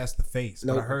can't get past the face.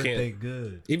 No, but I heard can't. they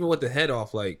good. Even with the head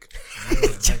off, like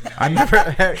I never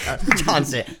had. John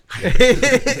said.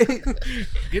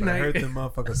 Good But I heard night. the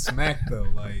motherfucker smack though.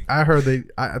 Like I heard they.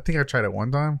 I think I tried it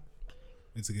one time.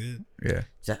 it's good. Yeah.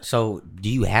 So, do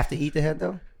you have to eat the head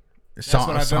though? Some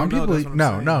what I some don't know, people. that's what I'm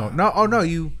No, saying. no, no. Oh no,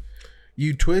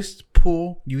 you twist,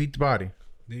 pull, you eat the body.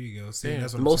 There you go. See, Damn.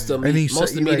 that's what most I'm of saying. And the you meat,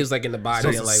 most of you the meat like- is like in the body So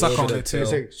and like suck a little on bit it, of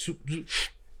too. It's tail. like,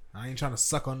 I ain't trying to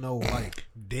suck on no like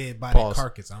dead body Pause.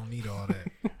 carcass. I don't need all that.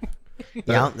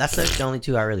 Yeah, that's the only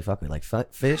two I really fuck with. Like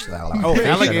fish. Oh, fish,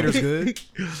 alligator's good.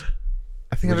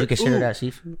 I think Would you I consider that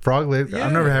seafood? frog legs.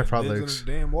 I've never had frog lives legs. in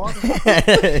the damn water.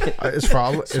 It's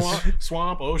frog.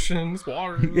 Swamp, oceans,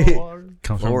 water. Comes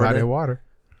from Florida. body of water.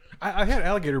 I had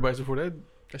alligator bites before. That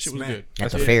shit was Smack. good.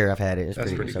 At the Yeah. fair, I've had it. It's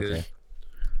That's pretty, pretty it's good. okay.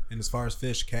 And as far as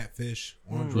fish, catfish,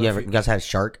 orange You roughy, guys had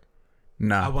shark? I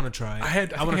Nah. want to try it. I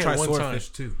had- I I think want I to had try one swordfish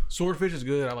too. Swordfish is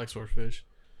good. I like swordfish.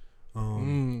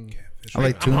 Catfish. I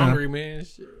like I'm tuna. hungry, man.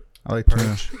 Shit. I like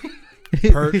tuna.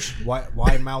 Perch,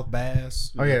 wide mouth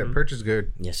bass. Oh yeah, perch is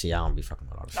good. Yeah, see, I don't be fucking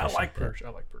with all the fish. I like like that. perch. I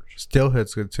like perch.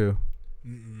 Steelhead's good too.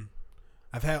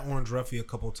 I've had orange roughy a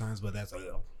couple of times, but that's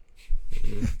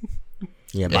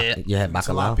Yeah, you had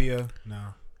bacalao? tilapia. No.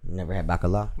 Never had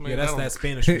bacalao? Man, Yeah, I that's don't- that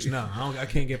Spanish fish. No, I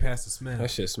can't get past the smell. That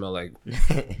shit smell like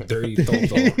dirty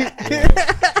toto.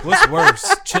 Yeah. What's worse,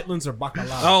 chitlins or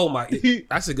bacalao? Oh my,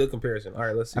 that's a good comparison. All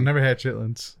right, let's see. I never had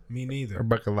chitlins Me or neither. I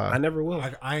bacalao. never will.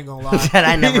 I ain't gonna lie. That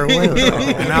I never will.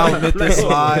 And I'll admit this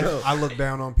live. I look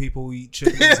down on people who eat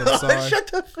chitlins. I'm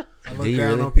sorry. I look Do you down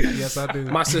really? on people. Yes, I do.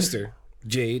 My sister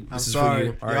Jade, I'm this is sorry.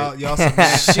 for you. All right. Y'all some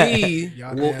nasty. She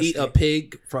Y'all will nasty. eat a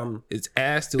pig from its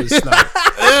ass to its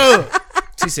snout.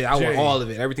 She said, "I want Jade. all of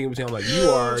it, everything in between." I'm like, "You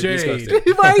are Jade.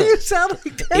 disgusting." Why you sound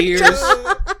like that? Ears,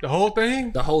 The whole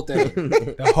thing. the whole thing.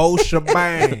 The whole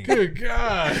shebang. Good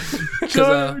God,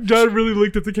 John really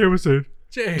looked at the camera and said,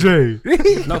 Jay. "Jay."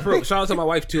 No, for real. Shout out to my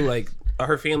wife too. Like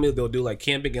her family, they'll do like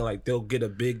camping and like they'll get a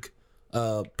big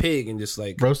pig and just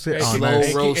like Roast it. Hey, Oh, keep, slow nice.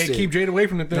 hey, roast keep, it. keep Jade away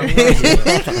from the thing.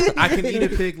 I can eat a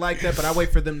pig like that, but I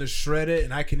wait for them to shred it,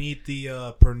 and I can eat the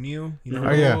pernil. You know,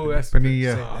 Oh yeah, Oh, that's-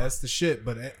 panilla. that's the shit.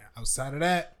 But outside of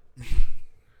that,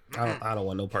 I don't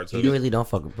want no parts of You it. really don't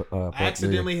fuck with pork, do I you?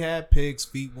 accidentally had pig's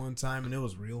feet one time, and it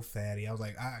was real fatty. I was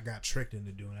like, I got tricked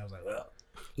into doing it. I was like, ugh.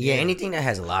 Yeah, anything that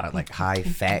has a lot of like high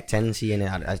fat tendency in it,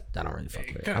 I don't really fuck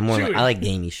with it. kinda I'm more like, chewy. I like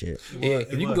gamey shit. Yeah, It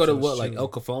if you can was, go to it was what like chewy. El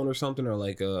Capone or something, or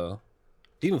like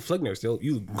even Fligner's,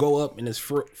 you go up and it's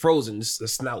frozen. Just the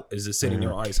snout is just sitting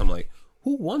there on ice. I'm like,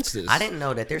 who wants this? I didn't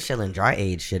know that they're selling dry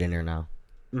aged shit in there now.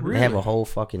 Really? They have a whole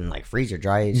fucking like freezer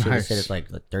dry aged shit. They Nice. said it's like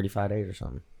 35 days or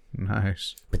something.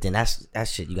 Nice. But then that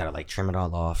shit you gotta like trim it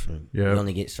all off, and you Yep.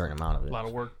 only get a certain amount of A it. lot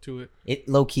of work to it. It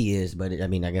low key is, but I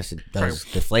mean, I guess it does.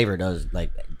 The flavor does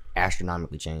like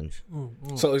astronomically change.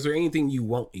 So, is there anything you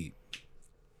won't eat?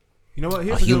 You know what?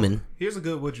 A human. Here's a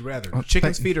good. Would you rather? Oh,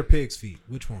 Chicken's thank- feet or pig's feet?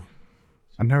 Which one?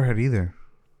 I never had either.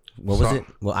 What was So- it?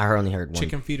 Well, I only heard one.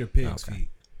 Chicken feet or pig's Okay. feet?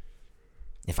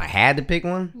 If I had to pick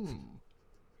one,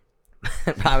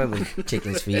 probably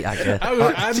chicken's feet. I guess.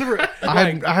 I never.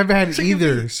 I haven't had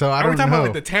either, so I Are we don't talking know. about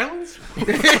like the talons?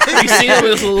 You see them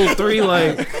with little three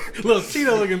like Little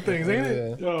Cheeto looking things, ain't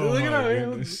it? Yeah. Look at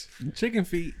that. Chicken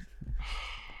feet.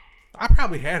 I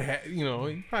probably had, you know,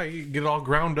 you probably get it all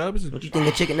ground up. It's What you think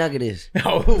a chicken nugget is?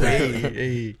 Oh,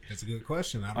 hey. That's a good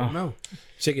question. I don't know.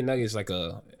 chicken nuggets, like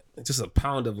just a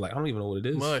pound of like I don't even know what it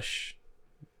is. mush,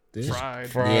 This- fried.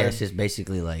 Fried. Yeah, it's just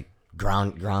basically like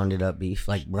grounded up beef,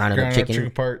 like grounded up Ground up chicken.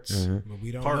 chicken parts. Mhm. But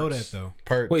we don't Parts. know that though.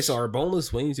 Parts. Wait, so are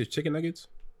boneless wings just chicken nuggets?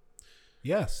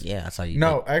 Yes, Yeah, that's how you.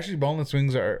 No, actually, boneless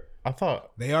wings are. I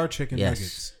thought they are chicken Yes.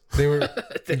 nuggets. they were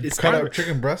They just cut adver- up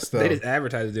chicken breasts though. They just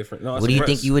advertise it different. No, What do you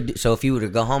think you would do? So if you were to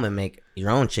go home and make your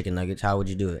own chicken nuggets, how would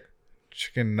you do it?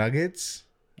 Chicken nuggets.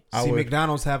 I See, would.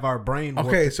 McDonald's have our brain. warped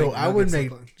Okay, to so think I would nuggets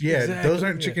make. look like- Yeah, Exactly, those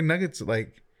aren't yeah. chicken nuggets.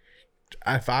 Like,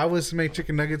 if I was to make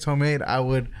chicken nuggets homemade, I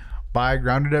would buy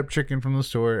grounded up chicken from the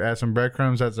store, add some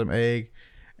breadcrumbs, add some egg,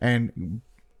 and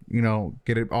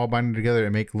get it all binding together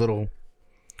and make little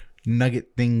nugget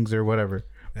things or whatever.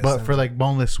 That But sounds for like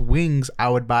boneless wings, I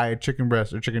would buy a chicken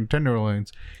breast or chicken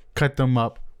tenderloins, cut them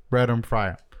up, bread them, fry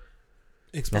them.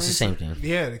 Explain That's the same thing.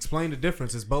 Yeah, explain the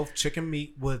difference. It's both chicken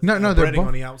meat with No, they're breading both-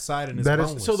 on the outside and it's that is-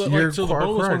 boneless. So the You're so the correct.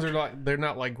 boneless ones are they're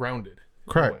not like grounded.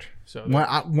 Correct. So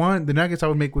The nuggets I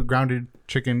would make with grounded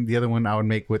chicken. The other one I would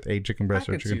make with a chicken breast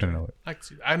or I chicken tenderloin. can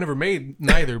see that. I never made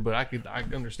neither, but I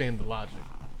understand the logic.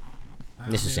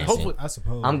 It's the same hopefully- thing. I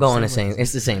suppose I'm going the Same same. way.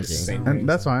 It's the same Same thing. way, And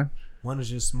that's so fine. One is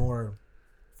just more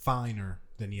finer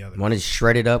than the other. One is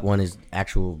shredded up. One is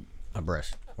actual a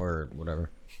breast or whatever,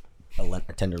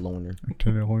 a tenderloin.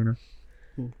 Tenderloiner.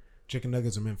 Chicken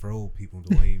nuggets are meant for old people.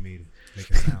 The way you made it, make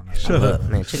it sound nice. But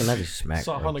man, chicken nuggets is smack.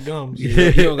 Soft Bro. on the gums.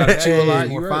 You don't gotta chew a lot.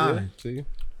 More You right, fine. yeah.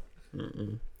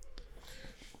 See?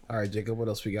 All right, Jacob. What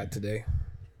else we got today?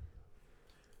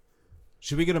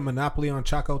 Should we get a monopoly on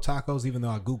Choco Tacos? Even though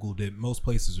I googled it, most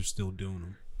places are still doing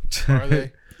them. Are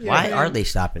they? Why Yeah, are they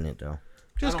stopping it though?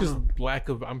 Just because lack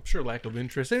of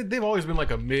interest. They've always been like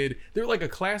a mid. They're like a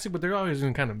classic, but they're always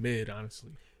been kind of mid,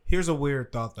 honestly. Here's a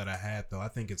weird thought that I had though. I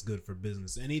think it's good for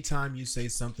business. Anytime you say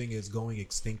something is going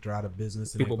extinct or out of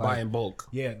business, and People they buy in bulk.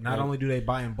 Yeah, not Yeah. only do they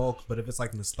buy in bulk, but if it's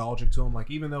like nostalgic to them,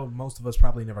 like even though most of us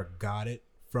probably never got it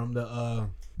from the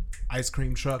ice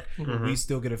cream truck, we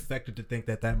still get affected to think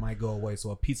that might go away.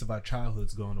 So a piece of our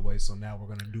childhood's going away. So now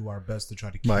we're gonna do our best to try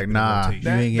to keep Like, it in nah, rotation. You ain't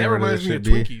That getting rid of reminds that me of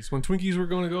shit, B. Twinkies. When Twinkies were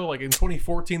going to go, like in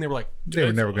 2014, they were like, They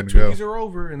were never gonna Twinkies go. are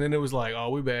over. And then it was like, oh,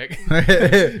 we back.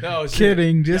 Oh, shit.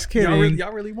 Kidding, just kidding.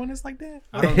 Y'all really want us like that?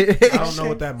 I don't know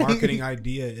what that marketing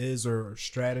idea is or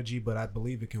strategy, but I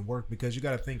believe it can work because you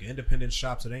got to think independent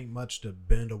shops. It ain't much to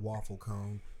bend a waffle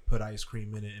cone, put ice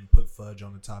cream in it, and put fudge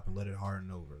on the top and let it harden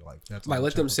over. Like that's Like all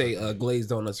let them chocolate. say glazed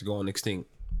donuts are going extinct.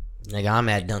 Nigga, I'm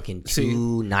at Dunkin' See,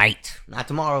 tonight. Not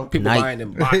tomorrow. People tonight. buying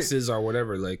in boxes or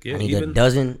whatever. Like yeah, I need a even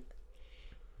dozen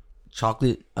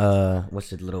chocolate. What's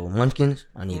the little munchkins?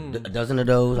 I need a dozen of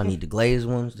those. I need the glazed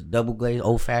ones, the double glazed,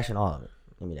 old fashioned, all of it.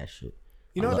 Give me that shit.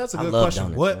 You know, that's a I good love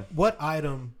question. donuts, man. What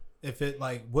item, if it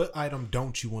like, what item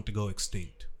don't you want to go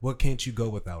extinct? What can't you go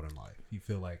without in life? You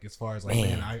feel like, as far as like,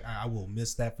 man, I will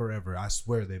miss that forever. I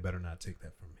swear they better not take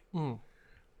that from me.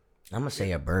 I'm gonna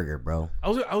say a burger, bro. I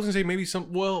was gonna say maybe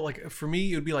some. Well, like for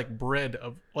me, it would be like bread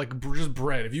of like just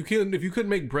bread. If you couldn't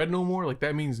make bread no more, like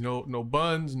that means no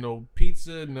buns, no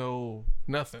pizza, no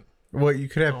nothing. Well, you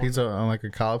could have pizza on like a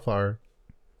cauliflower.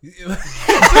 He said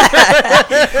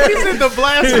the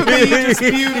blasphemy you just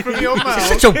spewed from your mouth.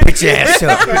 Shut your bitch ass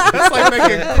up. That's like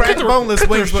making cracked boneless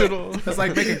wings. That's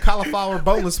like making cauliflower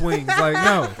boneless wings. Like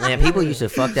no. Man, people used to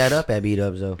fuck that up at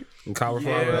B-Dubs though. in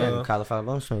cauliflower. Yeah, cauliflower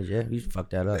bone swings, yeah. You used to fuck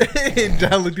that up.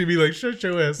 John looked at me like, "Shut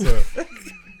your ass up."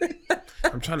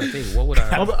 I'm trying to think. What would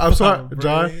I? I'm sorry,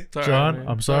 John. Sorry, John, man.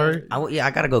 I'm sorry. I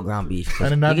gotta go ground beef. I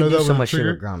did not you know can that do so was a much shit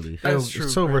trigger. with ground beef. That's It's true,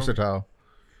 so bro. versatile.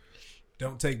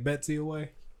 Don't take Betsy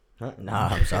away. Huh? Nah,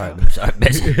 I'm sorry. I'm sorry,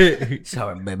 baby.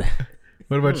 Sorry, baby.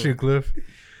 What about you, Cliff?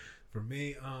 For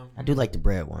me, I do like the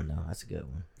bread one though. That's a good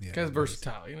one. yeah, That's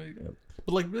versatile, you know.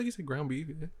 But like you said, ground beef,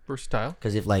 yeah. Versatile.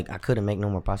 Cause if like I couldn't make no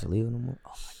more pasta liga no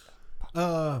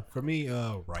more. for me,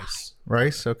 rice.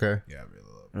 Rice? Okay. Yeah, I really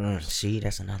love. See,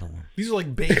 that's another one. These are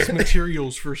like base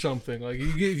materials for something. Like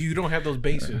if you don't have those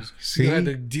bases, See? you have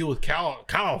to deal with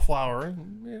cauliflower.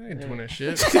 Man, I ain't doing that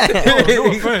shit. No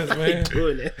offense, man.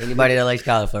 Doing it. Anybody that likes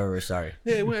cauliflower, we're sorry.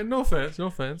 Yeah, well, no offense, no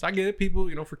offense. I get it, people.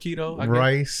 You know, for keto, I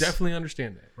Rice. definitely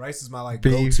understand that. Rice is my like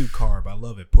Beef. go-to carb. I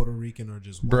love it. Puerto Rican or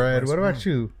just white Bread. rice. What about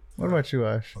you? What about you,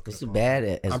 Ash? Fucking It's up bad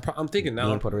as I'm thinking now.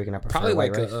 being Puerto Rican. I prefer Probably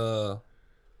white like rice.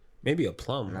 maybe a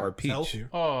plum or a peach. healthy.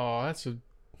 Oh, that's a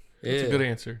Yeah, good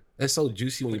answer. it's so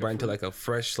juicy when you bite into like a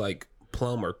fresh like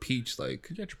plum or peach. Like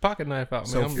You got your pocket knife out, man.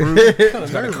 So I'm fruit.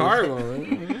 it's got a carb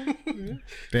on it.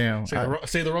 Damn.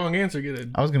 say the wrong answer, get it.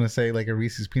 I was gonna say like a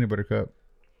Reese's peanut butter cup.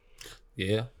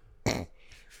 Yeah.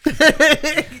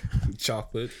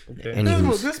 Chocolate. Okay. And he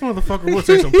was- This motherfucker will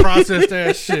say some processed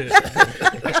ass shit.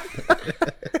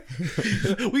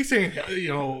 We saying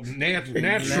natural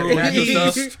Natural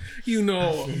yeast, you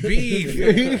know, beef,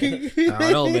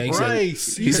 I don't know, man. He said-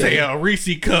 rice. You say a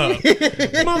Reese cup,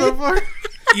 motherfucker.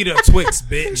 Eat a Twix,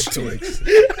 bitch.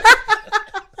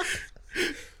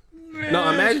 No,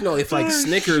 imagine though if like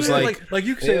Snickers Shit, like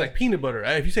you can say Yeah. like peanut butter.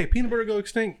 If you say peanut butter go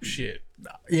extinct, shit.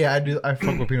 Yeah, I do. I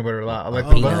fuck with peanut butter a lot. I like Oh,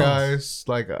 the peanuts. Buckeyes.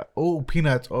 Like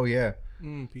peanuts. Oh yeah.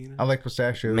 Peanut. I like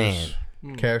pistachios. Man.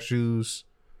 Cashews.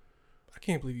 I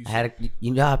can't believe you. I had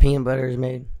you know how peanut butter is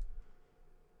made?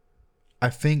 I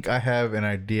think I have an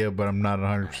idea, but I'm not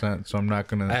 100%, so I'm not I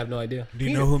gonna. have no idea. Do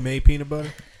you know who made peanut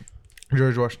butter?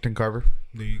 George Washington Carver.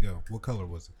 There you go. What color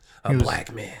was it? A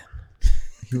black man.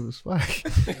 He was fine.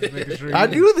 Making sure I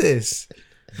do this,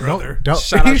 brother. Don't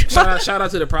Shout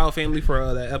out to the Proud family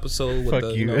for that episode with Fuck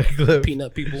the you, Cliff.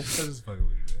 peanut people. I'm just fucking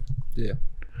with you, man.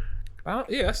 Yeah.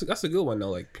 Yeah, that's a good one though.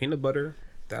 Like peanut butter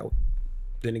that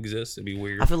didn't exist. It'd be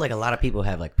weird. I feel like a lot of people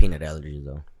have like peanut allergies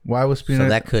though. Why was So peanut?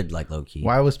 that could like low key.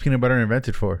 Why was peanut butter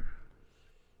invented for?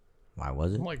 Why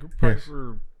was it? like probably Yes.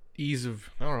 for ease of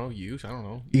use. I don't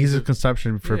know. Ease of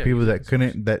consumption for Yeah, people ease of that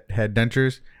couldn't, that had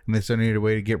dentures, and they still needed a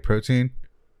way to get protein.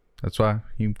 That's why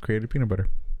he created peanut butter.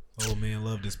 Old man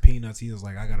loved his peanuts. He was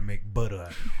like, I gotta make butter. out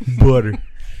of it. Butter.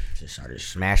 Just started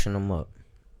smashing them up.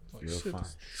 Like, shit,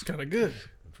 it's kind of good.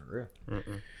 For real.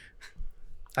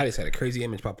 I just had a crazy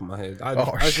image pop in my head. I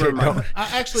Oh just shit! remember Don't.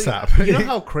 I actually, Stop. you know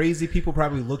how crazy people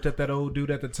probably looked at that old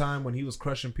dude at the time when he was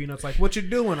crushing peanuts? Like, what you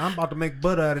doing? I'm about to make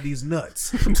butter out of these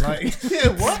nuts. Like, yeah,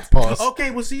 what? Pause.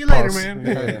 Okay, we'll see you later, Pause.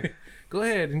 man. Go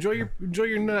ahead, enjoy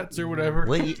your nuts or whatever.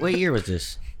 What year was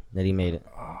this that he made it?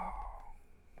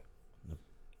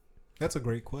 That's a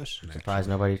great question. Surprised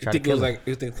nobody You tried to think it kill was him. like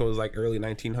you think it was like early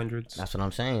 1900s? That's what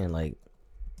I'm saying. Like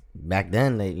back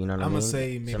then, they, you know what I I'm mean? gonna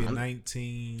say maybe Some-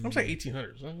 19. I'm saying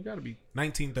 1800s. You gotta be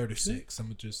 1936. I'm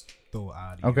gonna just throw an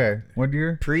odd. Okay, what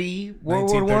year? pre World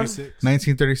War One. 1936.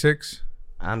 1936.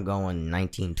 I'm going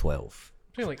 1912.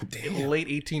 saying like late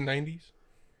 1890s.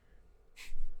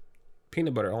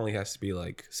 Peanut butter only has to be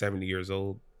like 70 years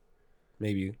old,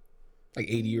 maybe like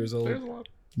 80 years old. There's a lot.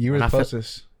 You were And the I feel-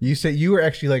 closest. You said you were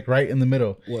actually like right in the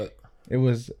middle. What? It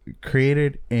was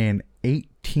created in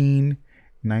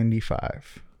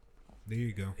 1895. There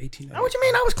you go. 18. Oh, what you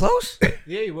mean? I was close.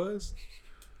 Yeah, he was.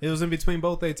 It was in between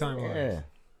both their timelines. Yeah.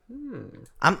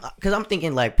 Because I'm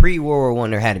thinking like pre World War One,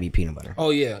 there had to be peanut butter. Oh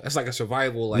yeah, that's like a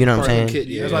survival. Like, You know what I'm part of the saying?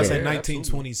 kit. Yeah, That's why I yeah, said yeah,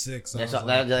 1926. That's I all,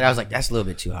 was like, I was like, that's a little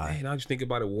bit too high. Hey, now just think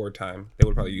about it. Wartime, they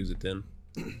would probably use it then.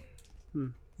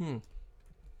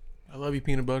 I love you,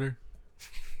 peanut butter.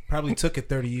 probably took it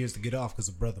 30 years to get off because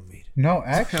a brother made it. No,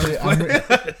 actually,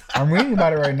 I'm reading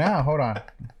about it right now. Hold on.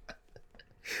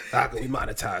 How can we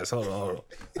monetize? Hold on.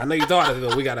 I know you thought of it,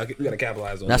 but we gotta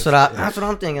capitalize on. That's this. what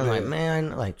I'm thinking. Like,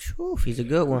 man, like, phew, he's a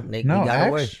good one. They No, got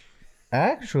away.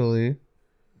 actually,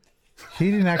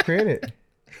 he did not create it.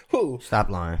 Who? Stop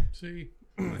lying. See,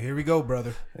 Here we go,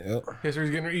 brother. Yep.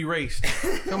 history's getting erased.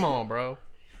 Come on, bro.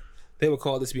 They would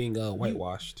call this being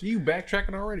whitewashed. You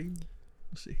backtracking already?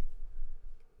 Let's see.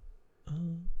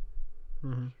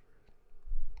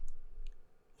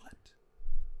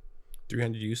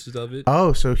 300 uses of it.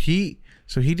 Oh, so he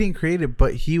didn't create it,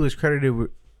 but he was credited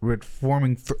with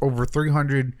forming over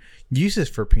 300 uses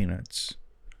for peanuts.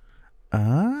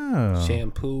 Oh,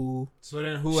 Shampoo. So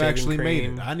then who Shaving actually made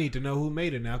cream. it? I need to know who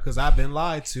made it now because I've been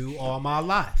lied to all my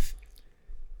life.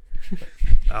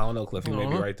 I don't know, Cliff. You may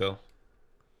be right though.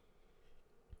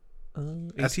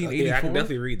 That's- yeah, I 1884. can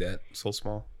definitely read that. So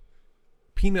small.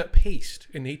 Peanut paste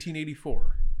in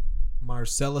 1884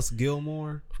 Marcellus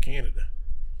Gilmore, of Canada.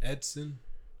 Edson.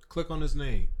 Click on his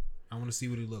name. I want to see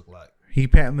what he looked like. he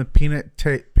patented the peanut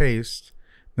paste,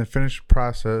 the finished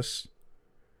process.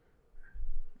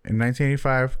 In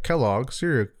 1985, Kellogg,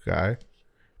 cereal guy,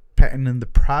 patented the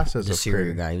process The of cereal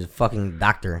creating. guy. He was a fucking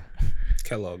doctor.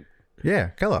 Kellogg. Yeah,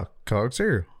 Kellogg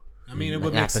cereal. I mean, it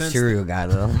would Not make the sense. cereal guy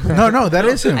though. No, that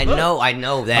is him. I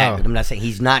know that, Oh. but I'm not saying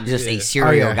he's not just a Yeah.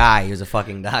 cereal Oh, yeah. guy. He was a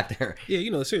fucking doctor. Yeah,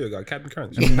 you know the cereal guy, Captain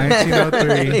Crunch.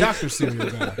 1903, Dr. Cereal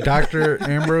guy. Dr.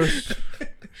 Ambrose.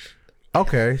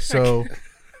 Okay, so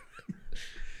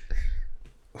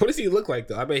What does he look like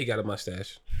though? I bet he got a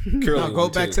mustache. Curly No, go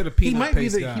one, back too. to the He peanut might be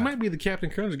paste the guy. he might be the Captain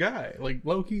Crunch guy, like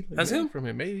low key. Like, That's him? from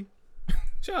him, maybe.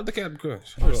 Shout out to Captain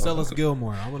Crunch. Marcellus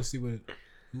Gilmore. I want to see who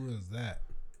is that?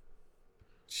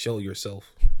 Show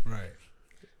yourself. Right.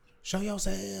 Show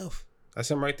yourself. That's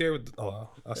him right there. With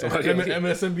that's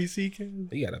MSNBC can.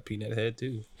 he got a peanut head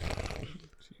too.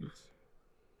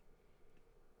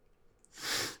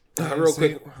 Real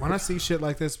See, quick, when I see shit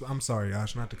like this, I'm sorry,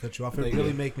 Ash, not to cut you off. It you really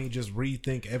good. make me just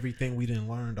rethink everything we didn't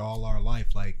learn all our life.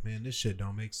 Like, man, this shit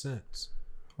don't make sense.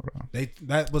 hold on.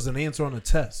 That was an answer on a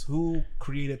test. Who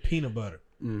created peanut butter?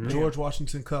 George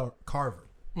Washington Carver.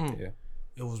 yeah,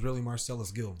 It was really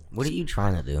Marcellus Gilmore. What are you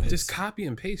trying to do? just copy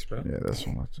and paste, bro. Yeah, that's what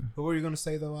I'm watching. What were you gonna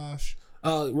say though, Ash?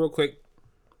 Real quick,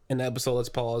 in the episode, let's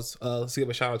pause. Let's give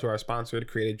a shout out to our sponsor, the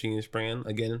Creative Genius Brand.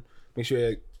 Again, make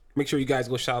sure you guys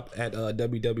go shop at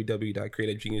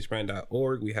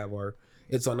www.creativegeniusbrand.org. We have our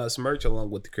It's On Us merch along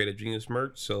with the Creative Genius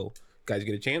merch. So, guys,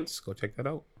 get a chance, go check that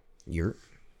out. You're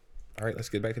All right, let's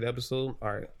get back to the episode.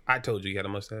 All right, I told you had a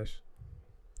mustache.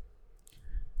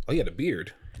 Oh, you had a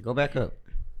beard. go back up.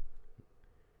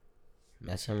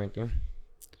 That's him right there.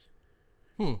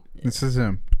 This is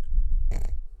him.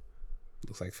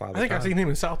 Looks like Father. I think I've seen him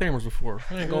in South Amherst before.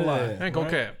 I ain't gonna lie. I ain't gonna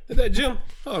cap. Is that Jim?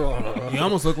 Hold on. You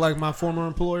almost look like my former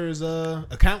employer's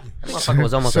accountant. Motherfucker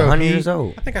was almost So 100 he- years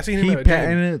old. I think I seen him He at a gym.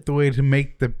 patented the way to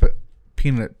make the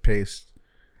peanut paste,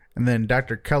 and then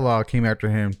Dr. Kellogg came after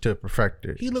him to perfect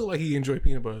it. He looked like he enjoyed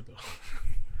peanut butter though.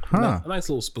 Huh? A nice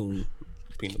little spoon.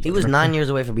 Peanut He butter. was 9 years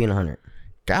away from being 100.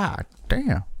 God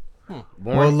damn. Born,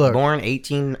 Well, look. born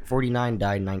 1849,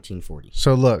 died 1940.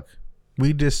 So look,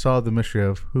 we just solved the mystery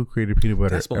of who created peanut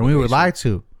butter, That's and we were motivation. lied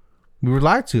to. We were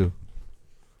lied to.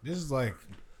 This is like,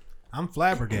 I'm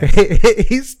flabbergasted.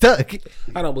 He's stuck.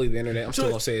 I don't believe the internet. I'm still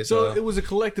gonna say it's. So it was a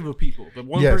collective of people. The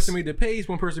one Yes. person made the paste,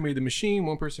 one person made the machine,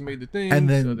 one person made the thing. And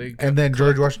so they then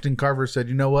George Washington Carver said,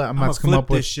 "You know what? I'm I'ma about to come flip up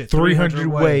with this shit 300 300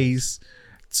 ways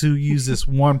to use this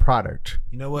one product."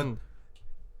 You know what?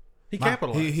 he My-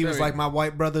 capitalized. he was There like you my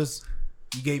white brothers.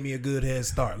 You gave me a good head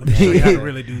start. Let me show you how to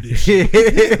really do this. Shit. go.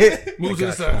 Move to the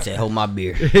He side. said, hold my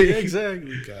beer. Yeah,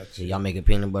 exactly. So y'all making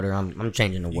peanut butter, I'm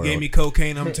changing the You world. gave me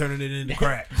cocaine. I'm turning it into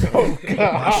crack.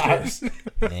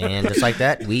 And just like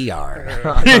that, we are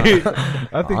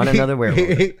I think on another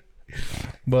werewolf.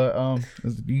 But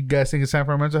you guys think it's time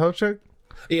for a mental health check?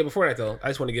 Yeah, before that though, I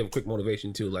just want to give a quick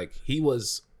motivation too. Like he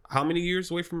was how many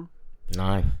years away from?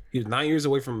 9. He was 9 years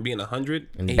away from being 100.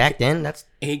 And back then, that's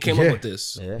And he came Yeah. up with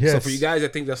this. Yeah. So Yes. for you guys, I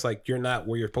think that's like you're not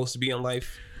where you're supposed to be in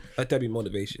life. Let that be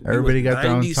motivation. Everybody He was got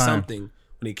their own 90 time. something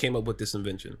when he came up with this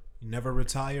invention. You never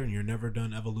retire, and you're never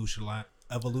done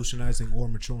evolutionizing or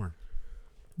maturing.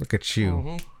 Look at you.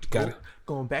 Mm-hmm. Got it.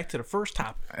 Going back to the first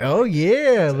topic. Oh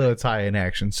yeah, a little tie in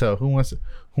action. So who wants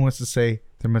to say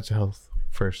their mental health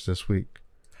first this week?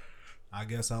 I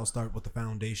guess I'll start with the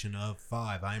foundation of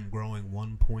 5. I am growing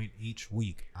 1 point each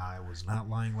week. I was not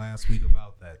lying last week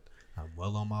about that. I'm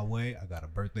well on my way. I got a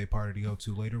birthday party to go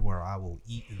to later where I will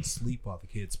eat and sleep while the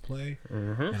kids play.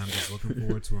 And I'm just looking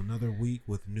forward to another week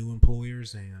with new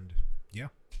employers. And yeah,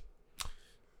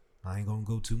 I ain't going to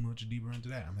go too much deeper into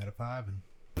that. I'm at a 5.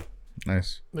 And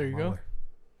Nice. There you on my go. way.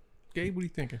 Gabe, what are you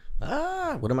thinking?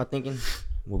 what am I thinking?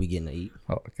 What we getting to eat?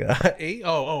 Oh god. 8?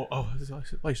 Oh.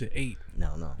 Like you said 8.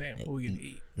 No. Damn, what we gonna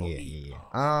eat?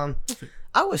 Yeah.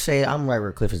 I would say I'm right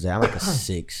where Cliff is at. I'm like a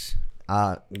 6.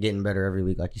 Getting better every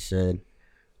week, like you said.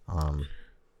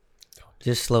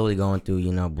 Just slowly going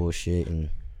through, bullshit,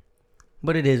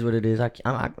 but it is what it is. I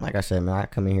like I said, man, I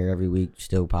come in here every week,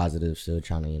 still positive, still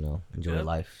trying to, enjoy Yeah.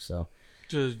 life. So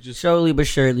Just slowly but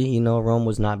surely, Rome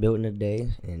was not built in a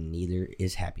day, and neither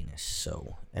is happiness.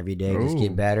 So every day, just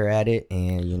get Ooh. better at it,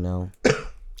 and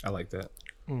I like that.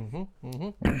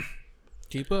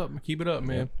 keep it up,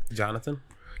 man. Jonathan?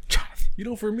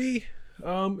 For me,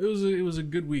 it was a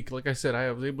good week. Like I said, I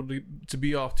was able to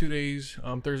be off 2 days,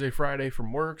 Thursday, Friday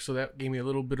from work, so that gave me a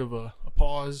little bit of a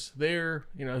pause there.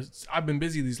 I've been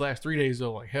busy these last 3 days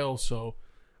though, like hell. So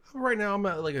right now I'm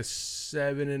at like a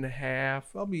 7.5.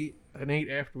 I'll be an 8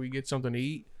 after we get something to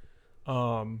eat.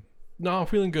 No, I'm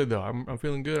feeling good though. I'm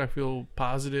feeling good. I feel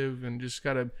positive and just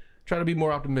gotta try to be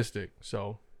more optimistic.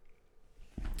 So,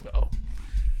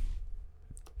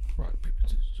 rock, paper,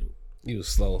 scissors, shoot. You was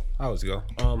slow. I was go.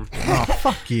 Oh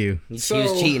fuck you. he was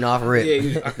cheating off rip.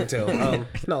 Yeah, I can tell.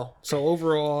 No. So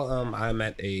overall, I'm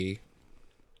at a.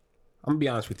 I'm gonna be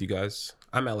honest with you guys.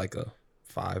 I'm at like a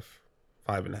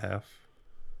 5.5,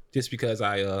 just because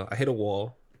I hit a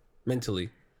wall mentally,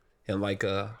 and like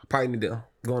probably need to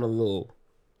go on a little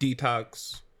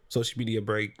detox, social media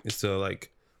break, is to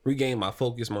like regain my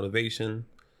focus, motivation.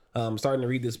 I'm starting to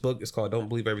read this book. It's called "Don't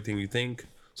Believe Everything You Think."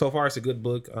 So far, it's a good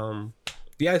book.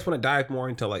 Do you guys want to dive more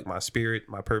into like my spirit,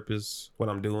 my purpose, what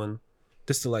I'm doing,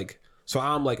 just to like, so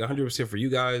I'm like 100% for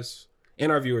you guys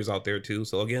and our viewers out there too.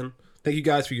 So again, thank you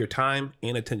guys for your time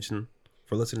and attention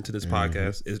for listening to this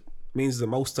podcast. It means the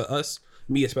most to us,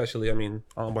 me especially. I mean,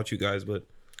 I don't know about you guys, but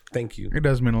thank you. It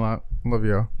does mean a lot. Love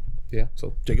y'all. Yeah.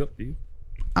 So Jacob, you?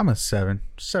 I'm a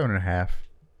 7.5.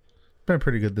 Been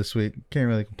pretty good this week. Can't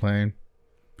really complain.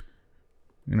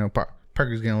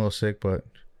 Parker's getting a little sick, but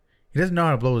he doesn't know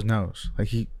how to blow his nose.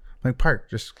 Like Park,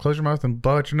 just close your mouth and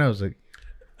blow out your nose. Like,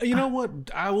 You know what?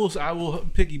 I will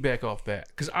piggyback off that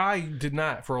because I did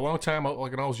not for a long time. Like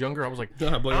when I was younger, I was like, You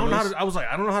know how to blow I your don't know how nose? to. I was like,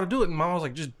 I don't know how to do it. And Mom was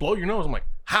like, just blow your nose. I'm like,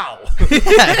 how?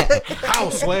 How,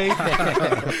 Sway?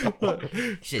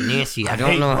 Shit, Nancy, I hate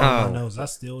don't know blowing how. my nose. I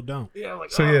still don't. Yeah,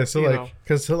 like so oh, yeah, so you like, know.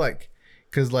 because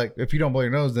if you don't blow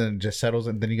your nose, then it just settles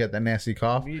and then you got that nasty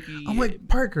cough. I'm like,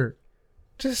 Parker,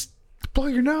 just blow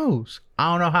your nose.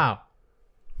 I don't know how.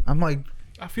 I'm like,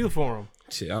 I feel for him.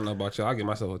 Shit, I don't know about y'all. I get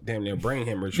myself a damn near brain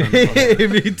hemorrhage. Trying to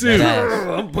me too.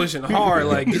 I'm pushing hard.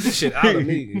 Like, get this shit out of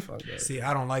me. Fuck that. See,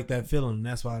 I don't like that feeling. And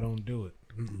that's why I don't do it.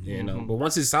 You know, but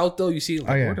once it's out though, you see, like,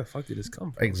 Oh, yeah. where the fuck did this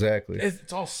come from? Exactly.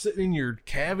 It's all sitting in your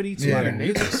cavity too. Yeah.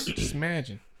 Yeah. Just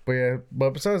imagine. But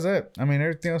besides that, I mean,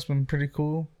 everything else been pretty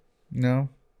cool. We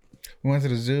went to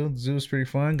the zoo. The zoo was pretty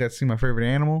fun. Got to see my favorite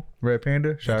animal, red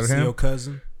panda. Shout out to See your him.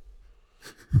 cousin.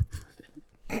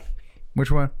 Which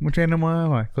one? Which animal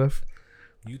am I, Cliff?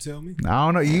 You tell me. I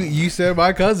don't know. You said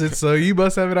my cousin, so you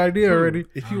must have an idea already.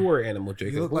 If you were an animal,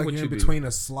 Jacob, You look what like would you're you in be? between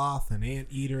a sloth, an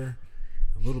anteater,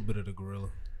 a little bit of the gorilla.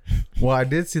 Well, I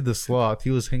did see the sloth. He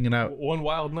was hanging out. One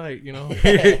wild night, you know.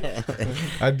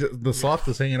 The sloth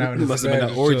was hanging out in It his must have been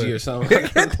bed, an orgy chilling. or something.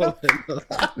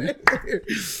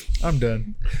 I'm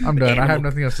done. I have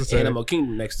nothing else to say. Animal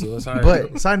Kingdom next to us. All right.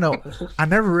 But side note, I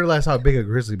never realized how big a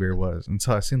grizzly bear was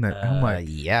until I seen that. I'm like,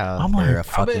 Yeah, I'm they're like, a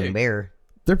how fucking big? bear.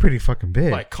 they're pretty fucking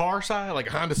big. Like car size, like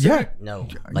a Honda Yeah. Civic. No,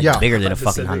 like Yeah. bigger than a Honda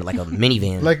fucking Civic. Honda, like a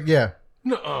minivan. Like yeah.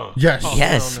 No. Yes.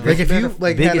 Yes. No, no. Like if you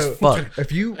like Big had as fuck.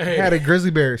 if you Hey. had a grizzly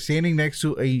bear standing next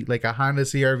to a Honda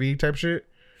CRV type shit,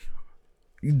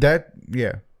 they're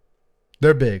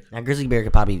big. That grizzly bear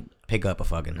could probably pick up a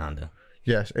fucking Honda.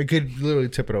 Yes, it could literally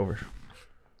tip it over.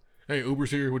 Hey, Uber's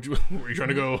here. Where you trying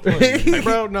to go? Hey,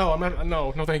 bro, no, I'm not.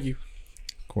 No, thank you.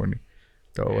 Corny.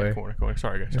 Throw Yeah, away. corner.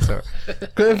 Sorry, guys. So,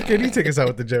 Cliff, can you take us out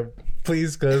with the gem,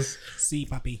 please? Cause See,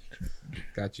 puppy.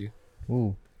 Got you.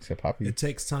 ooh, said Poppy. It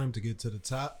takes time to get to the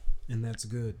top, and that's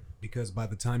good because by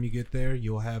the time you get there,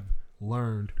 you'll have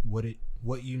learned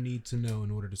what you need to know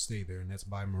in order to stay there, and that's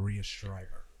by Maria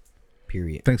Shriver.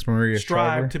 Period. Thanks, Maria.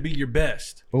 Strive to be your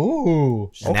best. Ooh,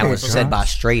 And that was said by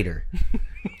Strader.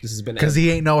 This has been because he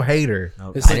ain't no hater.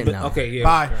 No, This I has didn't been, know. okay. Yeah.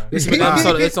 Bye. This has been an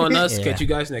episode of It's on Us. Yeah. Catch you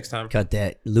guys next time. Cut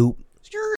that loop.